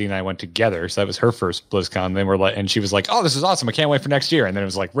time Katie and I went together. So that was her first BlizzCon. Then and she was like, "Oh, this is awesome! I can't wait for next year." And then it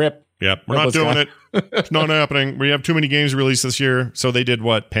was like, "Rip." Yep, we're not doing it. It's not happening. We have too many games released this year. So they did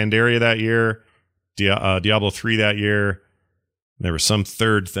what? Pandaria that year, Diablo 3 that year. There was some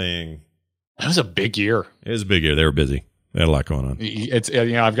third thing. That was a big year. It was a big year. They were busy. They had a lot going on. It's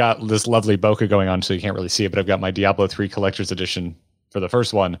I've got this lovely bokeh going on, so you can't really see it, but I've got my Diablo 3 Collector's Edition for the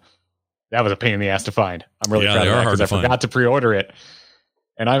first one. That was a pain in the ass to find. I'm really proud of that because I forgot to pre-order it.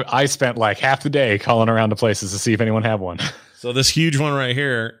 And I spent like half the day calling around to places to see if anyone had one. So this huge one right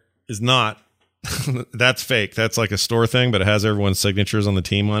here is not. That's fake. That's like a store thing, but it has everyone's signatures on the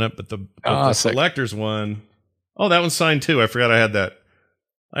team on it. But the collector's one, that one's signed too. I forgot I had that.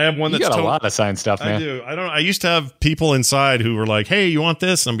 I have one that's got a lot of signed stuff, man. I do. I used to have people inside who were like, "Hey, you want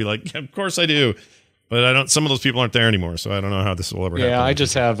this?" And I'd be like, yeah, "Of course I do." But I don't. Some of those people aren't there anymore, so I don't know how this will ever happen. Yeah, I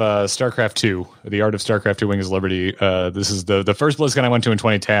just have StarCraft 2, The Art of StarCraft 2: Wings of Liberty. This is the first BlizzCon I went to in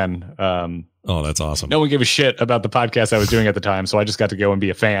 2010. Oh, that's awesome. No one gave a shit about the podcast I was doing at the time, so I just got to go and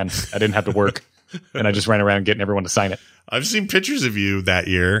be a fan. I didn't have to work, and I just ran around getting everyone to sign it. I've seen pictures of you that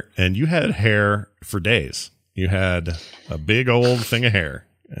year, and you had hair for days. You had a big old thing of hair.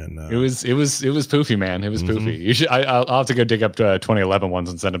 And it was poofy, man. It was poofy. You should. I'll have to go dig up 2011 ones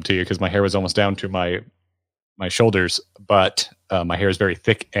and send them to you because my hair was almost down to my shoulders, but my hair is very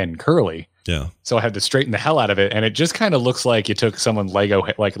thick and curly. Yeah. So I had to straighten the hell out of it, and it just kind of looks like you took someone's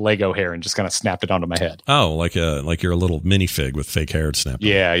Lego hair and just kind of snapped it onto my head. Oh, like you're a little minifig with fake hair snapped.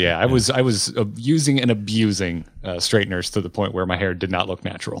 Yeah. I was using and abusing straighteners to the point where my hair did not look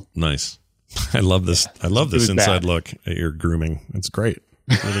natural. Nice. I love this. I love this inside look at your grooming. It's great.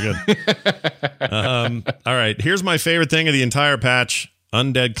 It's really good. All right. Here's my favorite thing of the entire patch.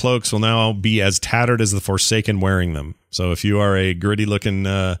 Undead cloaks will now be as tattered as the Forsaken wearing them. So if you are a gritty looking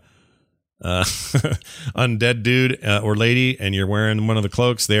undead dude or lady and you're wearing one of the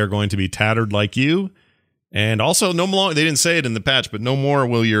cloaks, they are going to be tattered like you. And also no more, they didn't say it in the patch, but no more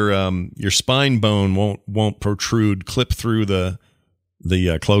will your spine bone won't protrude, clip through the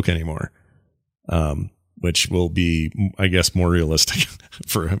cloak anymore. Which will be, I guess, more realistic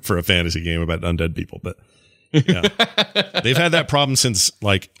for a fantasy game about undead people. But yeah, they've had that problem since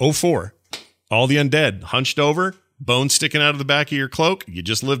like 2004. All the undead hunched over, bone sticking out of the back of your cloak. You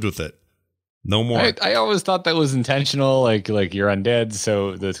just lived with it. No more. I always thought that was intentional. Like you're undead,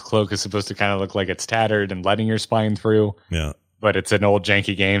 so the cloak is supposed to kind of look like it's tattered and letting your spine through. Yeah, but it's an old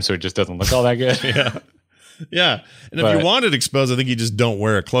janky game, so it just doesn't look all that good. Yeah. And if you want it exposed, I think you just don't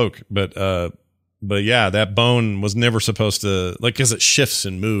wear a cloak. But yeah, that bone was never supposed to, like, because it shifts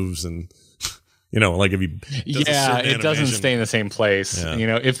and moves and, like if you. It doesn't stay in the same place.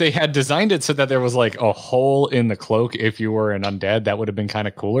 Yeah. If they had designed it so that there was like a hole in the cloak if you were an undead, that would have been kind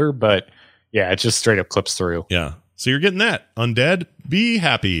of cooler. But yeah, it just straight up clips through. Yeah. So you're getting that. Undead, be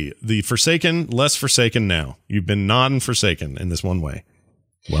happy. The Forsaken, less Forsaken now. You've been non-Forsaken in this one way.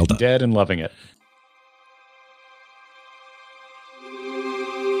 Well done. Dead and loving it.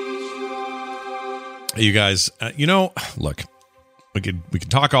 You guys, look, we could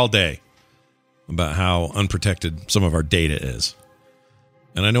talk all day about how unprotected some of our data is.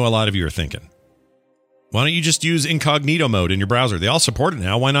 And I know a lot of you are thinking, why don't you just use incognito mode in your browser? They all support it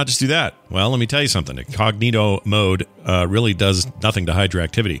now. Why not just do that? Well, let me tell you something. Incognito mode really does nothing to hide your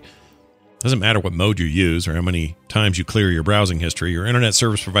activity. It doesn't matter what mode you use or how many times you clear your browsing history. Your internet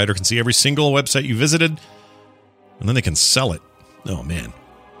service provider can see every single website you visited, and then they can sell it. Oh, man.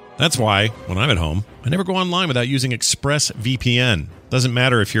 That's why, when I'm at home, I never go online without using ExpressVPN. Doesn't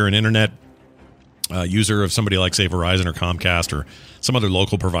matter if you're an internet user of somebody like, say, Verizon or Comcast or some other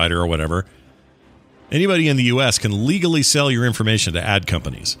local provider or whatever. Anybody in the U.S. can legally sell your information to ad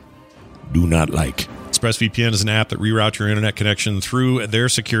companies. Do not like. ExpressVPN is an app that reroutes your internet connection through their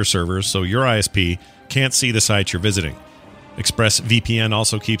secure servers so your ISP can't see the sites you're visiting. ExpressVPN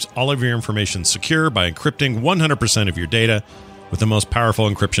also keeps all of your information secure by encrypting 100% of your data with the most powerful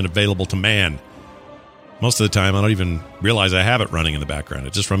encryption available to man. Most of the time, I don't even realize I have it running in the background.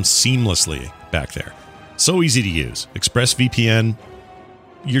 It just runs seamlessly back there. So easy to use. ExpressVPN,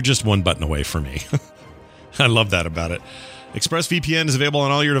 you're just one button away from me. I love that about it. ExpressVPN is available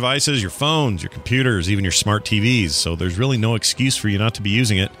on all your devices, your phones, your computers, even your smart TVs, so there's really no excuse for you not to be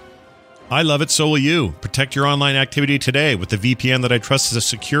using it. I love it, so will you. Protect your online activity today with the VPN that I trust to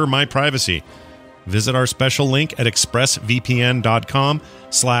secure my privacy. Visit our special link at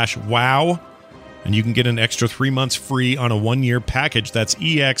expressvpn.com/wow, and you can get an extra 3 months free on a 1-year package. That's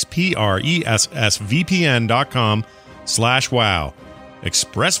expressvpn.com/wow.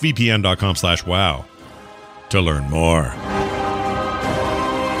 expressvpn.com/wow to learn more.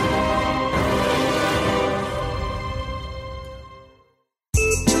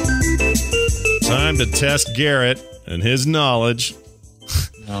 Time to test Garrett and his knowledge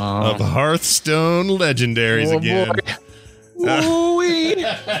of Hearthstone legendaries again.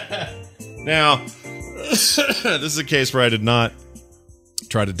 Now, this is a case where I did not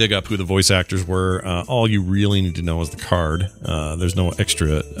try to dig up who the voice actors were. All you really need to know is the card. There's no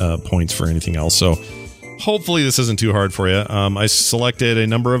extra points for anything else. So hopefully this isn't too hard for you. I selected a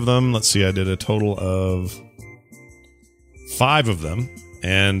number of them. Let's see, I did a total of 5 of them.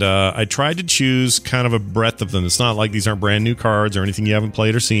 And I tried to choose kind of a breadth of them. It's not like these aren't brand new cards or anything you haven't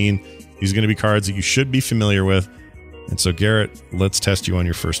played or seen. These are going to be cards that you should be familiar with. And so, Garrett, let's test you on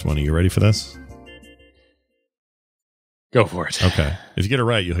your first one. Are you ready for this? Go for it. Okay. If you get it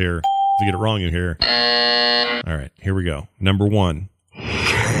right, you'll hear. If you get it wrong, you'll hear. All right. Here we go. Number 1.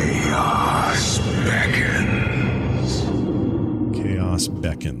 Chaos beckons. Chaos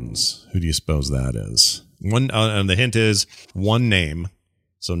beckons. Who do you suppose that is? One. And the hint is one name.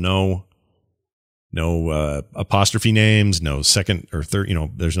 So no apostrophe names, no second or third,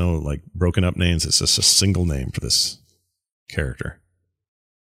 there's no like broken up names. It's just a single name for this character.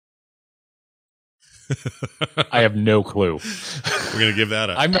 I have no clue. We're going to give that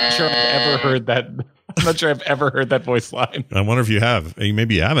up. I'm not sure I've ever heard that. I'm not sure I've ever heard that voice line. I wonder if you have.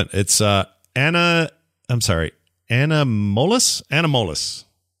 Maybe you haven't. It's Anna Molis.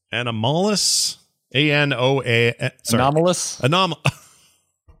 Anomalous. A-N-O-A. Sorry. Anomalous?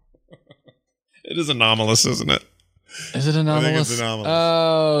 It is anomalous, isn't it? Is it anomalous? I think it's anomalous.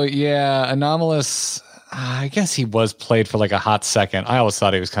 Oh, yeah. Anomalous. I guess he was played for like a hot second. I always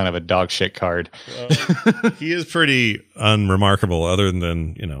thought he was kind of a dog shit card. He is pretty unremarkable other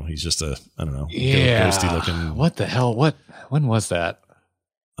than, he's just a, I don't know, ghosty looking. What the hell? When was that?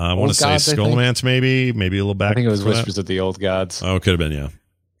 I want to say Skullomance, maybe a little back. I think it was Whispers of the Old Gods. Oh, could have been, yeah.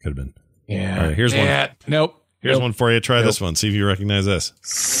 Could have been. Yeah. All right, here's one. Nope. Here's one for you. Try this one. See if you recognize this.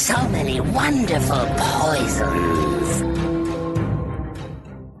 So many wonderful poisons.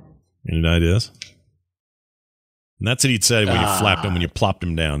 Any ideas? And that's what he'd say when you flapped him, when you plopped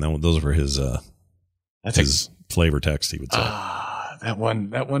him down. Those were his flavor text, he would say. That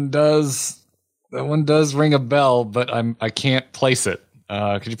one does ring a bell, but I can't place it.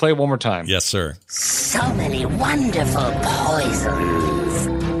 Could you play it one more time? Yes, sir. So many wonderful poisons.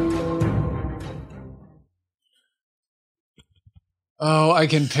 Oh, I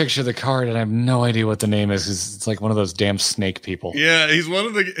can picture the card, and I have no idea what the name is. It's like one of those damn snake people. Yeah, he's one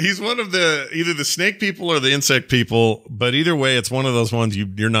of the either the snake people or the insect people. But either way, it's one of those ones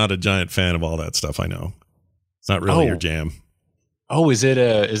you're not a giant fan of all that stuff. I know it's not really your jam. Oh, is it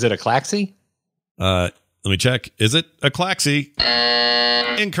a Klaxy? Let me check. Is it a Klaxy?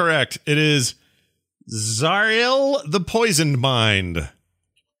 Incorrect. It is Zariel the Poisoned Mind.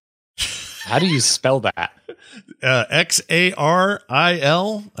 How do you spell that? Xaril.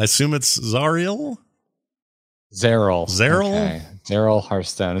 I assume it's Zariel. Zarel. Okay. Zarel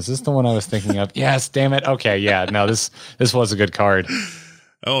Hearthstone. Is this the one I was thinking of? Yes, damn it. Okay, yeah. No, this was a good card.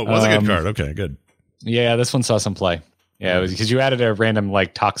 Oh, it was a good card. Okay, good. Yeah, this one saw some play. Yeah, it was because you added a random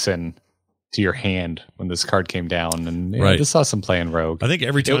toxin to your hand when this card came down, and this saw some play in Rogue. I think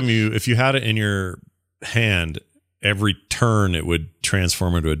every time if you had it in your hand, every turn it would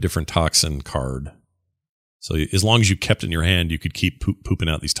transform into a different toxin card. So as long as you kept it in your hand, you could keep pooping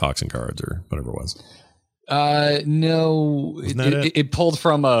out these toxin cards or whatever it was. No, it pulled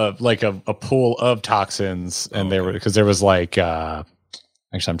from a pool of toxins, and there was actually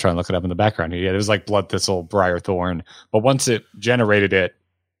I'm trying to look it up in the background here. Yeah, there was Blood Thistle, Briar Thorn, but once it generated it,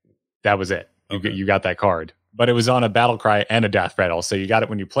 that was it. You got that card, but it was on a battle cry and a death rattle. So you got it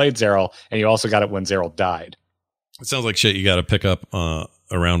when you played Zeril, and you also got it when Zeril died. It sounds like shit you got to pick up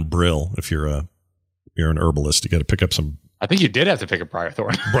around Brill if you're an herbalist. You got to pick up some. I think you did have to pick up Briar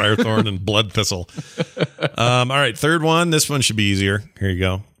Thorn. Briar Thorn and Blood Thistle. All right, third one. This one should be easier. Here you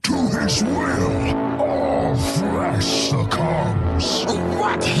go. To his will, all flesh succumbs.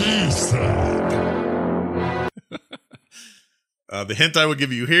 What he said. The hint I would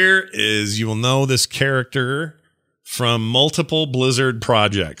give you here is you will know this character from multiple Blizzard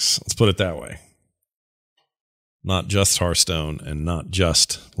projects. Let's put it that way. Not just Hearthstone and not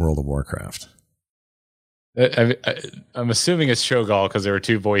just World of Warcraft. I'm assuming it's Cho'Gall because there were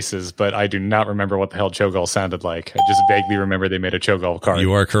two voices, but I do not remember what the hell Cho'Gall sounded like. I just vaguely remember they made a Cho'Gall card.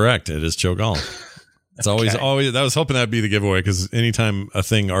 You are correct. It is Cho'Gall. It's always. I was hoping that'd be the giveaway because anytime a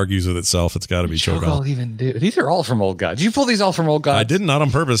thing argues with itself, it's got to be Cho'Gall. Even do. These are all from Old God. Did you pull these all from Old God? I did not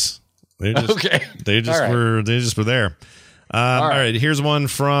on purpose. They just, okay. They just were. They just were there. All right. Here's one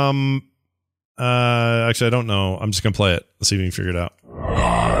from. Actually, I don't know. I'm just gonna play it. Let's see if we can figure it out.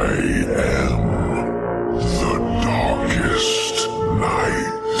 I am the darkest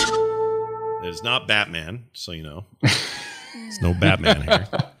night. It's not Batman, so you know. There's no Batman here.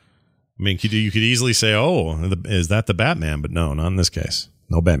 I mean, you could easily say, "Oh, is that the Batman?" But no, not in this case.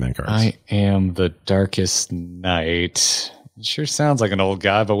 No Batman cards. I am the darkest night. It sure sounds like an old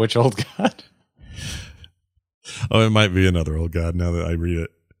god, but which old god? Oh, it might be another old god. Now that I read it,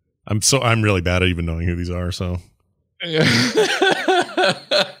 I'm really bad at even knowing who these are. So,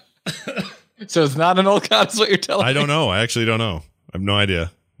 so it's not an old god. Is what you're telling me? I don't know. I actually don't know. I have no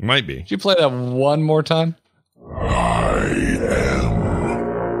idea. It might be. Could you play that one more time? I am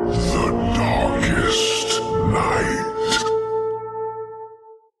the darkest night.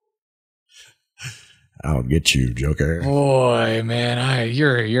 I'll get you, Joker. Boy, man,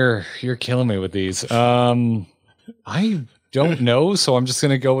 you're killing me with these. I don't know, so I'm just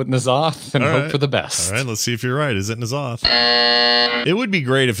gonna go with N'Zoth and hope for the best. All right, let's see if you're right. Is it N'Zoth? It would be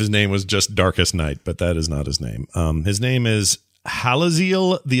great if his name was just Darkest Night, but that is not his name. His name is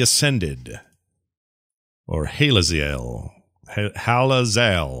Halaziel the Ascended, or Halaziel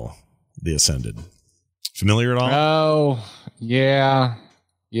the Ascended. Familiar at all? Oh, yeah.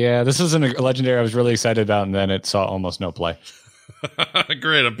 Yeah, this isn't a legendary I was really excited about, and then it saw almost no play.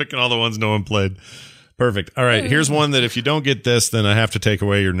 Great, I'm picking all the ones no one played. Perfect. All right, here's one that if you don't get this, then I have to take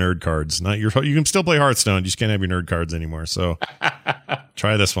away your nerd cards. Not your. You can still play Hearthstone. You just can't have your nerd cards anymore. So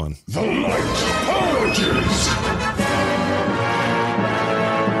try this one. The light purges.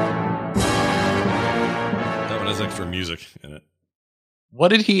 That one has extra music in it. What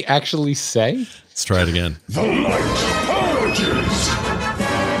did he actually say? Let's try it again. The light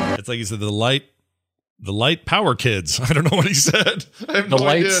purges. It's like he said, the light power kids. I don't know what he said. I have The no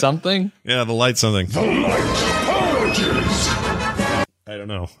light idea. something? Yeah, the light something. The light purges. I don't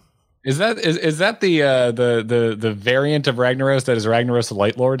know. Is that the variant of Ragnaros that is Ragnaros the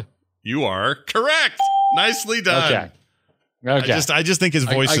Light Lord? You are correct. Nicely done. Okay. I just think his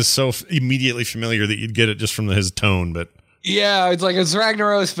voice is so immediately familiar that you'd get it just from his tone. But Yeah, it's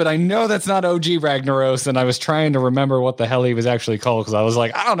Ragnaros, but I know that's not OG Ragnaros, and I was trying to remember what the hell he was actually called because I was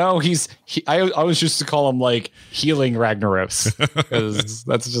like, I don't know. I was used to call him like Healing Ragnaros because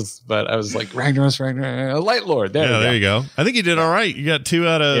that's just. But I was like Ragnaros, Light Lord. There you go. I think you did all right. You got 2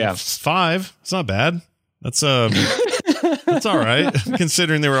 out of 5. It's not bad. That's that's all right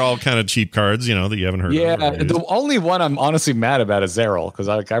considering they were all kind of cheap cards, that you haven't heard. Yeah, of the only one I'm honestly mad about is Zeril because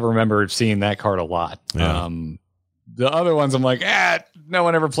I remember seeing that card a lot. Yeah. The other ones, I'm like, no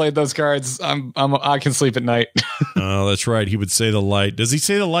one ever played those cards. I can sleep at night. Oh, that's right. He would say the light. Does he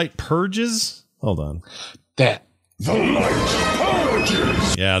say the light purges? Hold on. That. The light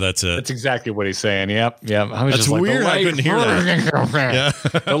purges. Yeah, that's it. That's exactly what he's saying. Yep. I was That's just like, weird. I couldn't hear that.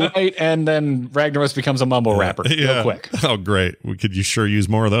 The light, and then Ragnaros becomes a mumble rapper. Real quick. Oh, great. We could sure use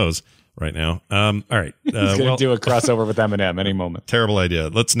more of those right now. All right. He's going to do a crossover with Eminem any moment. Terrible idea.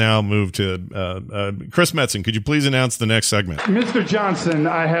 Let's now move to Chris Metzen. Could you please announce the next segment? Mr. Johnson,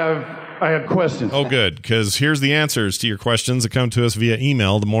 I have questions. Oh, good, because here's the answers to your questions that come to us via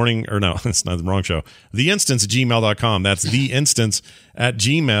email. It's not the wrong show. theinstance@gmail.com. That's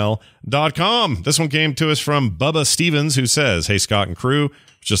theinstance@gmail.com. This one came to us from Bubba Stevens, who says, "Hey, Scott and crew,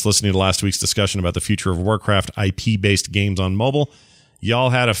 just listening to last week's discussion about the future of Warcraft IP-based games on mobile.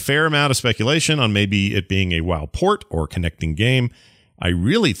 Y'all had a fair amount of speculation on maybe it being a WoW port or connecting game. I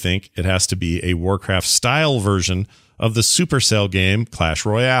really think it has to be a Warcraft-style version of the Supercell game Clash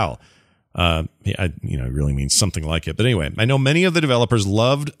Royale." I really means something like it. But anyway, I know many of the developers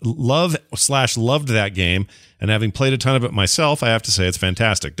loved that game, and having played a ton of it myself, I have to say it's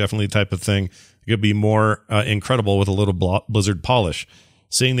fantastic. Definitely the type of thing that could be more incredible with a little Blizzard polish.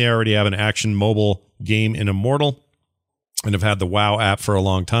 Seeing they already have an action mobile game in Immortal and have had the WoW app for a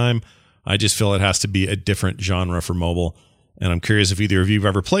long time, I just feel it has to be a different genre for mobile. And I'm curious if either of you have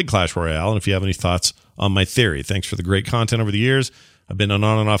ever played Clash Royale and if you have any thoughts on my theory. Thanks for the great content over the years. I've been an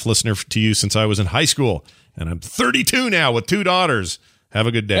on and off listener to you since I was in high school, and I'm 32 now with 2 daughters. Have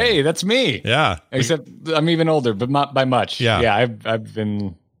a good day. Hey, that's me. Yeah. Except I'm even older, but not by much. Yeah. I've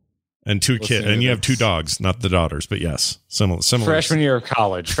been... And 2 kids, and you have 2 dogs, not the daughters, but yes, similar. Freshman year of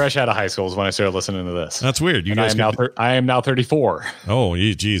college, fresh out of high school is when I started listening to this. That's weird. You guys I am now 34. Oh,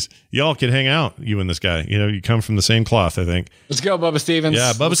 geez, y'all could hang out. You and this guy. You come from the same cloth, I think. Let's go, Bubba Stevens.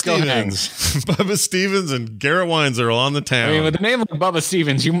 Yeah, Bubba Stevens. Bubba Stevens and Garrett Wines are on the town. I mean, with the name of Bubba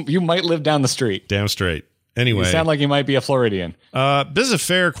Stevens, you might live down the street. Damn straight. Anyway, you sound like you might be a Floridian. This is a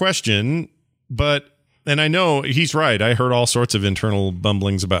fair question, but. And I know he's right. I heard all sorts of internal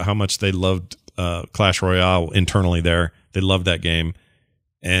bumblings about how much they loved Clash Royale internally there. They loved that game.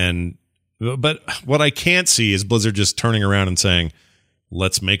 But what I can't see is Blizzard just turning around and saying,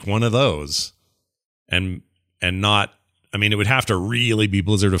 let's make one of those. And not, I mean, it would have to really be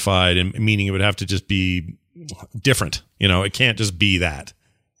Blizzardified, and meaning it would have to just be different. It can't just be that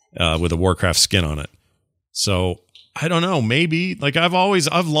with a Warcraft skin on it. So I don't know. Maybe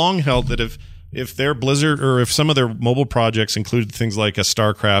I've long held that if their Blizzard or if some of their mobile projects included things like a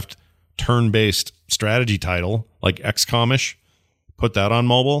StarCraft turn-based strategy title, like XCOM-ish, put that on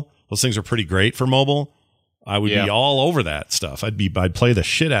mobile. Those things are pretty great for mobile. I would be all over that stuff. I'd play the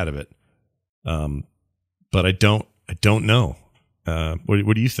shit out of it. But I don't know.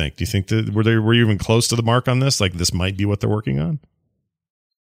 What do you think? Do you think that were you even close to the mark on this? Like this might be what they're working on?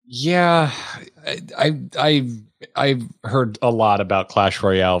 Yeah, I've heard a lot about Clash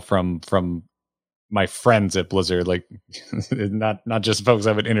Royale from my friends at Blizzard, like not just folks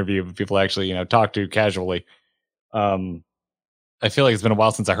I would interview, but people I actually, talk to casually. I feel like it's been a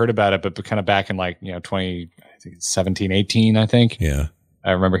while since I heard about it, but kind of back in 2017, 18, I think. Yeah.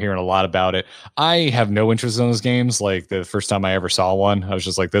 I remember hearing a lot about it. I have no interest in those games. Like the first time I ever saw one, I was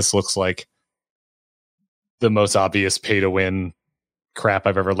just like, this looks like the most obvious pay to win crap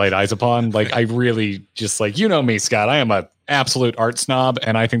I've ever laid eyes upon. Like I really just me, Scott, I am a absolute art snob,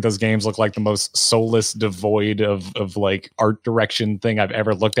 and I think those games look like the most soulless, devoid of art direction thing I've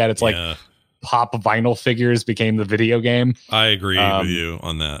ever looked at. It's like pop vinyl figures became the video game. I agree with you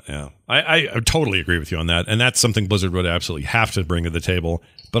on that. Yeah, I totally agree with you on that. And that's something Blizzard would absolutely have to bring to the table.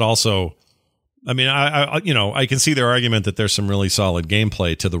 But also, I mean, I can see their argument that there's some really solid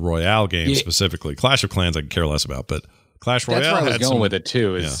gameplay to the Royale game specifically. Clash of Clans I could care less about, but Clash Royale. That's where I was going with it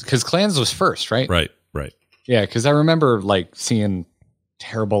too, is because Clans was first, right? Right. Yeah, because I remember like seeing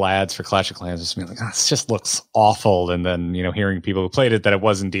terrible ads for Clash of Clans, just being like, this just looks awful, and then hearing people who played it that it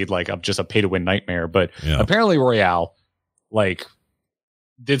was indeed like just a pay to win nightmare. But apparently Royale like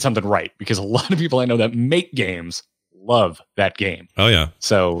did something right, because a lot of people I know that make games love that game. Oh yeah.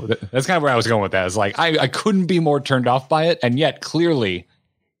 So that's kind of where I was going with that. Is like I couldn't be more turned off by it, and yet clearly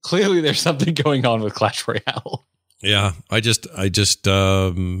there's something going on with Clash Royale. Yeah, I just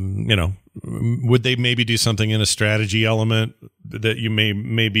would they maybe do something in a strategy element that you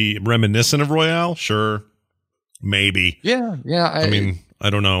may be reminiscent of Royale? Sure, maybe. Yeah. I mean,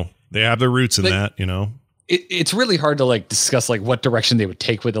 I don't know. They have their roots in that, It's really hard to like discuss like what direction they would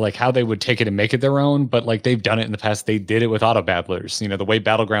take with it, like how they would take it and make it their own. But like they've done it in the past. They did it with auto battlers. The way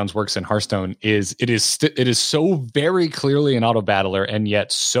Battlegrounds works in Hearthstone is it is so very clearly an auto battler, and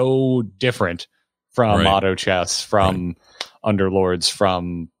yet so different from auto chess, from Underlords,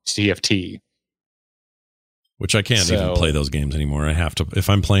 from TFT. Which I can't even play those games anymore. I have to, if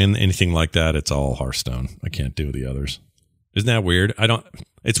I'm playing anything like that, it's all Hearthstone. I can't do the others. Isn't that weird?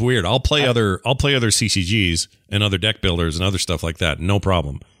 It's weird. I'll play other CCGs and other deck builders and other stuff like that. No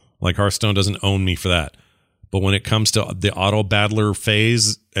problem. Like Hearthstone doesn't own me for that. But when it comes to the auto battler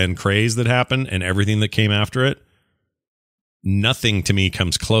phase and craze that happened and everything that came after it, nothing to me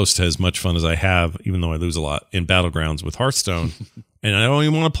comes close to as much fun as I have, even though I lose a lot in Battlegrounds with Hearthstone. And I don't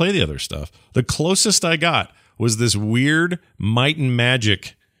even want to play the other stuff. The closest I got was this weird Might and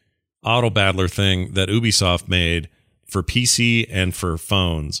Magic auto battler thing that Ubisoft made for PC and for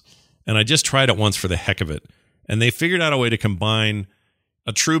phones. And I just tried it once for the heck of it. And they figured out a way to combine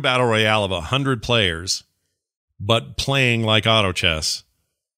a true battle royale of 100 players, but playing like auto chess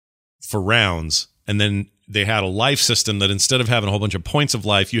for rounds. And then they had a life system that instead of having a whole bunch of points of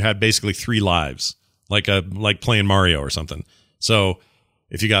life, you had basically 3 lives, like playing Mario or something. So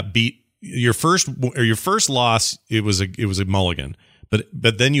if you got beat your first loss, it was a mulligan.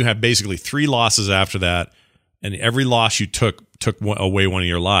 But then you had basically 3 losses after that, and every loss you took away one of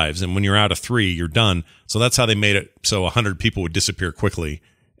your lives. And when you're out of 3, you're done. So that's how they made it so 100 people would disappear quickly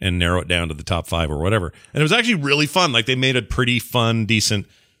and narrow it down to the top 5 or whatever. And it was actually really fun. Like they made a pretty fun, decent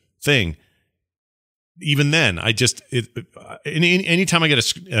thing. Even then, anytime I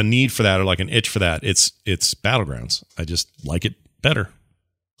get a need for that or like an itch for that, it's Battlegrounds. I just like it better.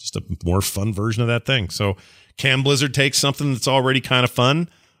 Just a more fun version of that thing. So can Blizzard take something that's already kind of fun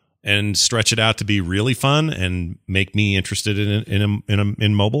and stretch it out to be really fun and make me interested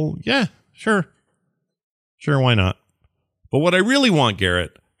in mobile? Yeah, sure. Why not? But what I really want,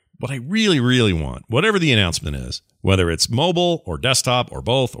 Garrett, what I really, really want, whatever the announcement is, whether it's mobile or desktop or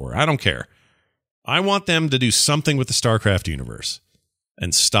both, or I don't care, I want them to do something with the StarCraft universe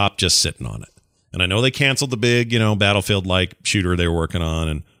and stop just sitting on it. And I know they canceled the big, Battlefield-like shooter they were working on.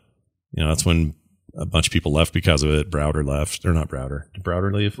 And, that's when a bunch of people left because of it. Browder left. Or not Browder. Did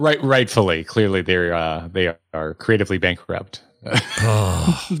Browder leave? Rightfully. Clearly, they are creatively bankrupt.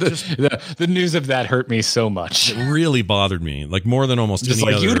 The news of that hurt me so much. It really bothered me. Like more than almost just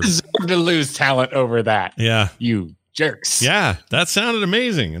any like other. You deserve to lose talent over that. Yeah. You jerks. Yeah, that sounded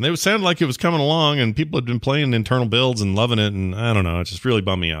amazing. And it sounded like it was coming along and people had been playing internal builds and loving it. And I don't know, it just really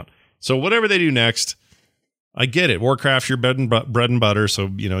bummed me out. So whatever they do next, I get it. Warcraft's your bread and butter.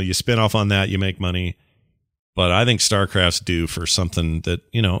 So, you spin off on that, you make money. But I think StarCraft's due for something that,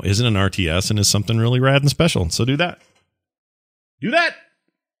 isn't an RTS and is something really rad and special. So do that.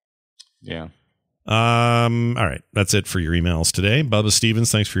 Yeah. All right. That's it for your emails today. Bubba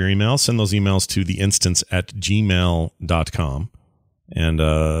Stevens, thanks for your emails. Send those emails to theinstance@gmail.com and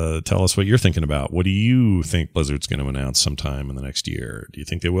tell us what you're thinking about. What do you think Blizzard's going to announce sometime in the next year? Do you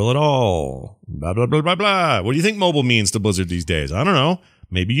think they will at all? Blah, blah, blah, blah, blah. What do you think mobile means to Blizzard these days? I don't know.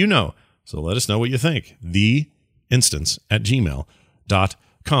 Maybe you know. So let us know what you think.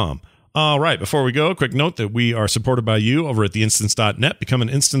 theinstance@gmail.com. All right. Before we go, a quick note that we are supported by you over at theinstance.net. Become an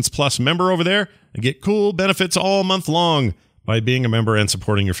Instance Plus member over there and get cool benefits all month long by being a member and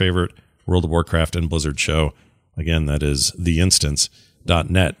supporting your favorite World of Warcraft and Blizzard show. Again, that is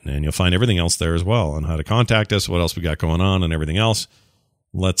theinstance.net. And you'll find everything else there as well on how to contact us, what else we got going on, and everything else.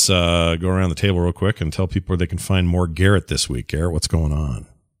 Let's go around the table real quick and tell people where they can find more Garrett this week. Garrett, what's going on?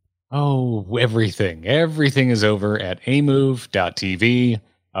 Oh, everything. Everything is over at amove.tv.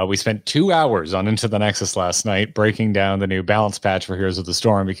 We spent 2 hours on Into the Nexus last night breaking down the new balance patch for Heroes of the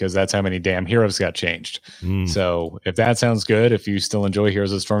Storm because that's how many damn heroes got changed. So if that sounds good, if you still enjoy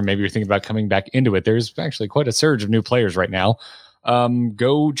Heroes of the Storm, maybe you're thinking about coming back into it. There's actually quite a surge of new players right now.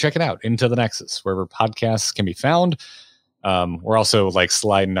 Go check it out, Into the Nexus, wherever podcasts can be found. We're also like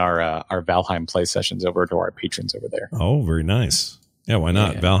sliding our Valheim play sessions over to our patrons over there. Oh, very nice. Yeah, why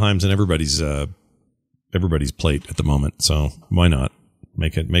not? Yeah. Valheim's in everybody's plate at the moment, so why not?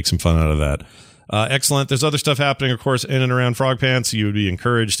 Make some fun out of that. Excellent. There's other stuff happening, of course, in and around Frog Pants. You would be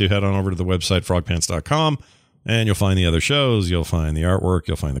encouraged to head on over to the website, frogpants.com, and you'll find the other shows. You'll find the artwork.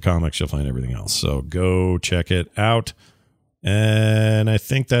 You'll find the comics. You'll find everything else. So go check it out. And I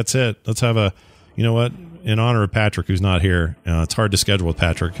think that's it. Let's have you know what? In honor of Patrick, who's not here, it's hard to schedule with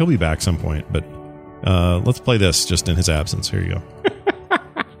Patrick. He'll be back some point, but let's play this just in his absence. Here you go.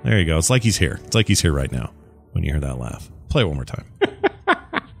 There you go. It's like he's here. It's like he's here right now when you hear that laugh. Play it one more time.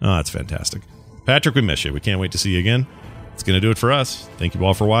 Oh, that's fantastic. Patrick, we miss you. We can't wait to see you again. It's going to do it for us. Thank you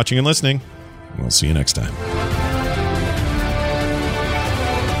all for watching and listening. We'll see you next time.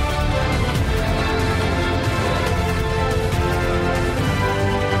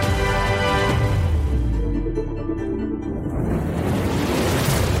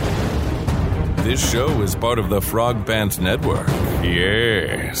 This show is part of the Frog Pants Network.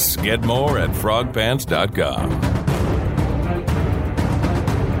 Yes. Get more at frogpants.com.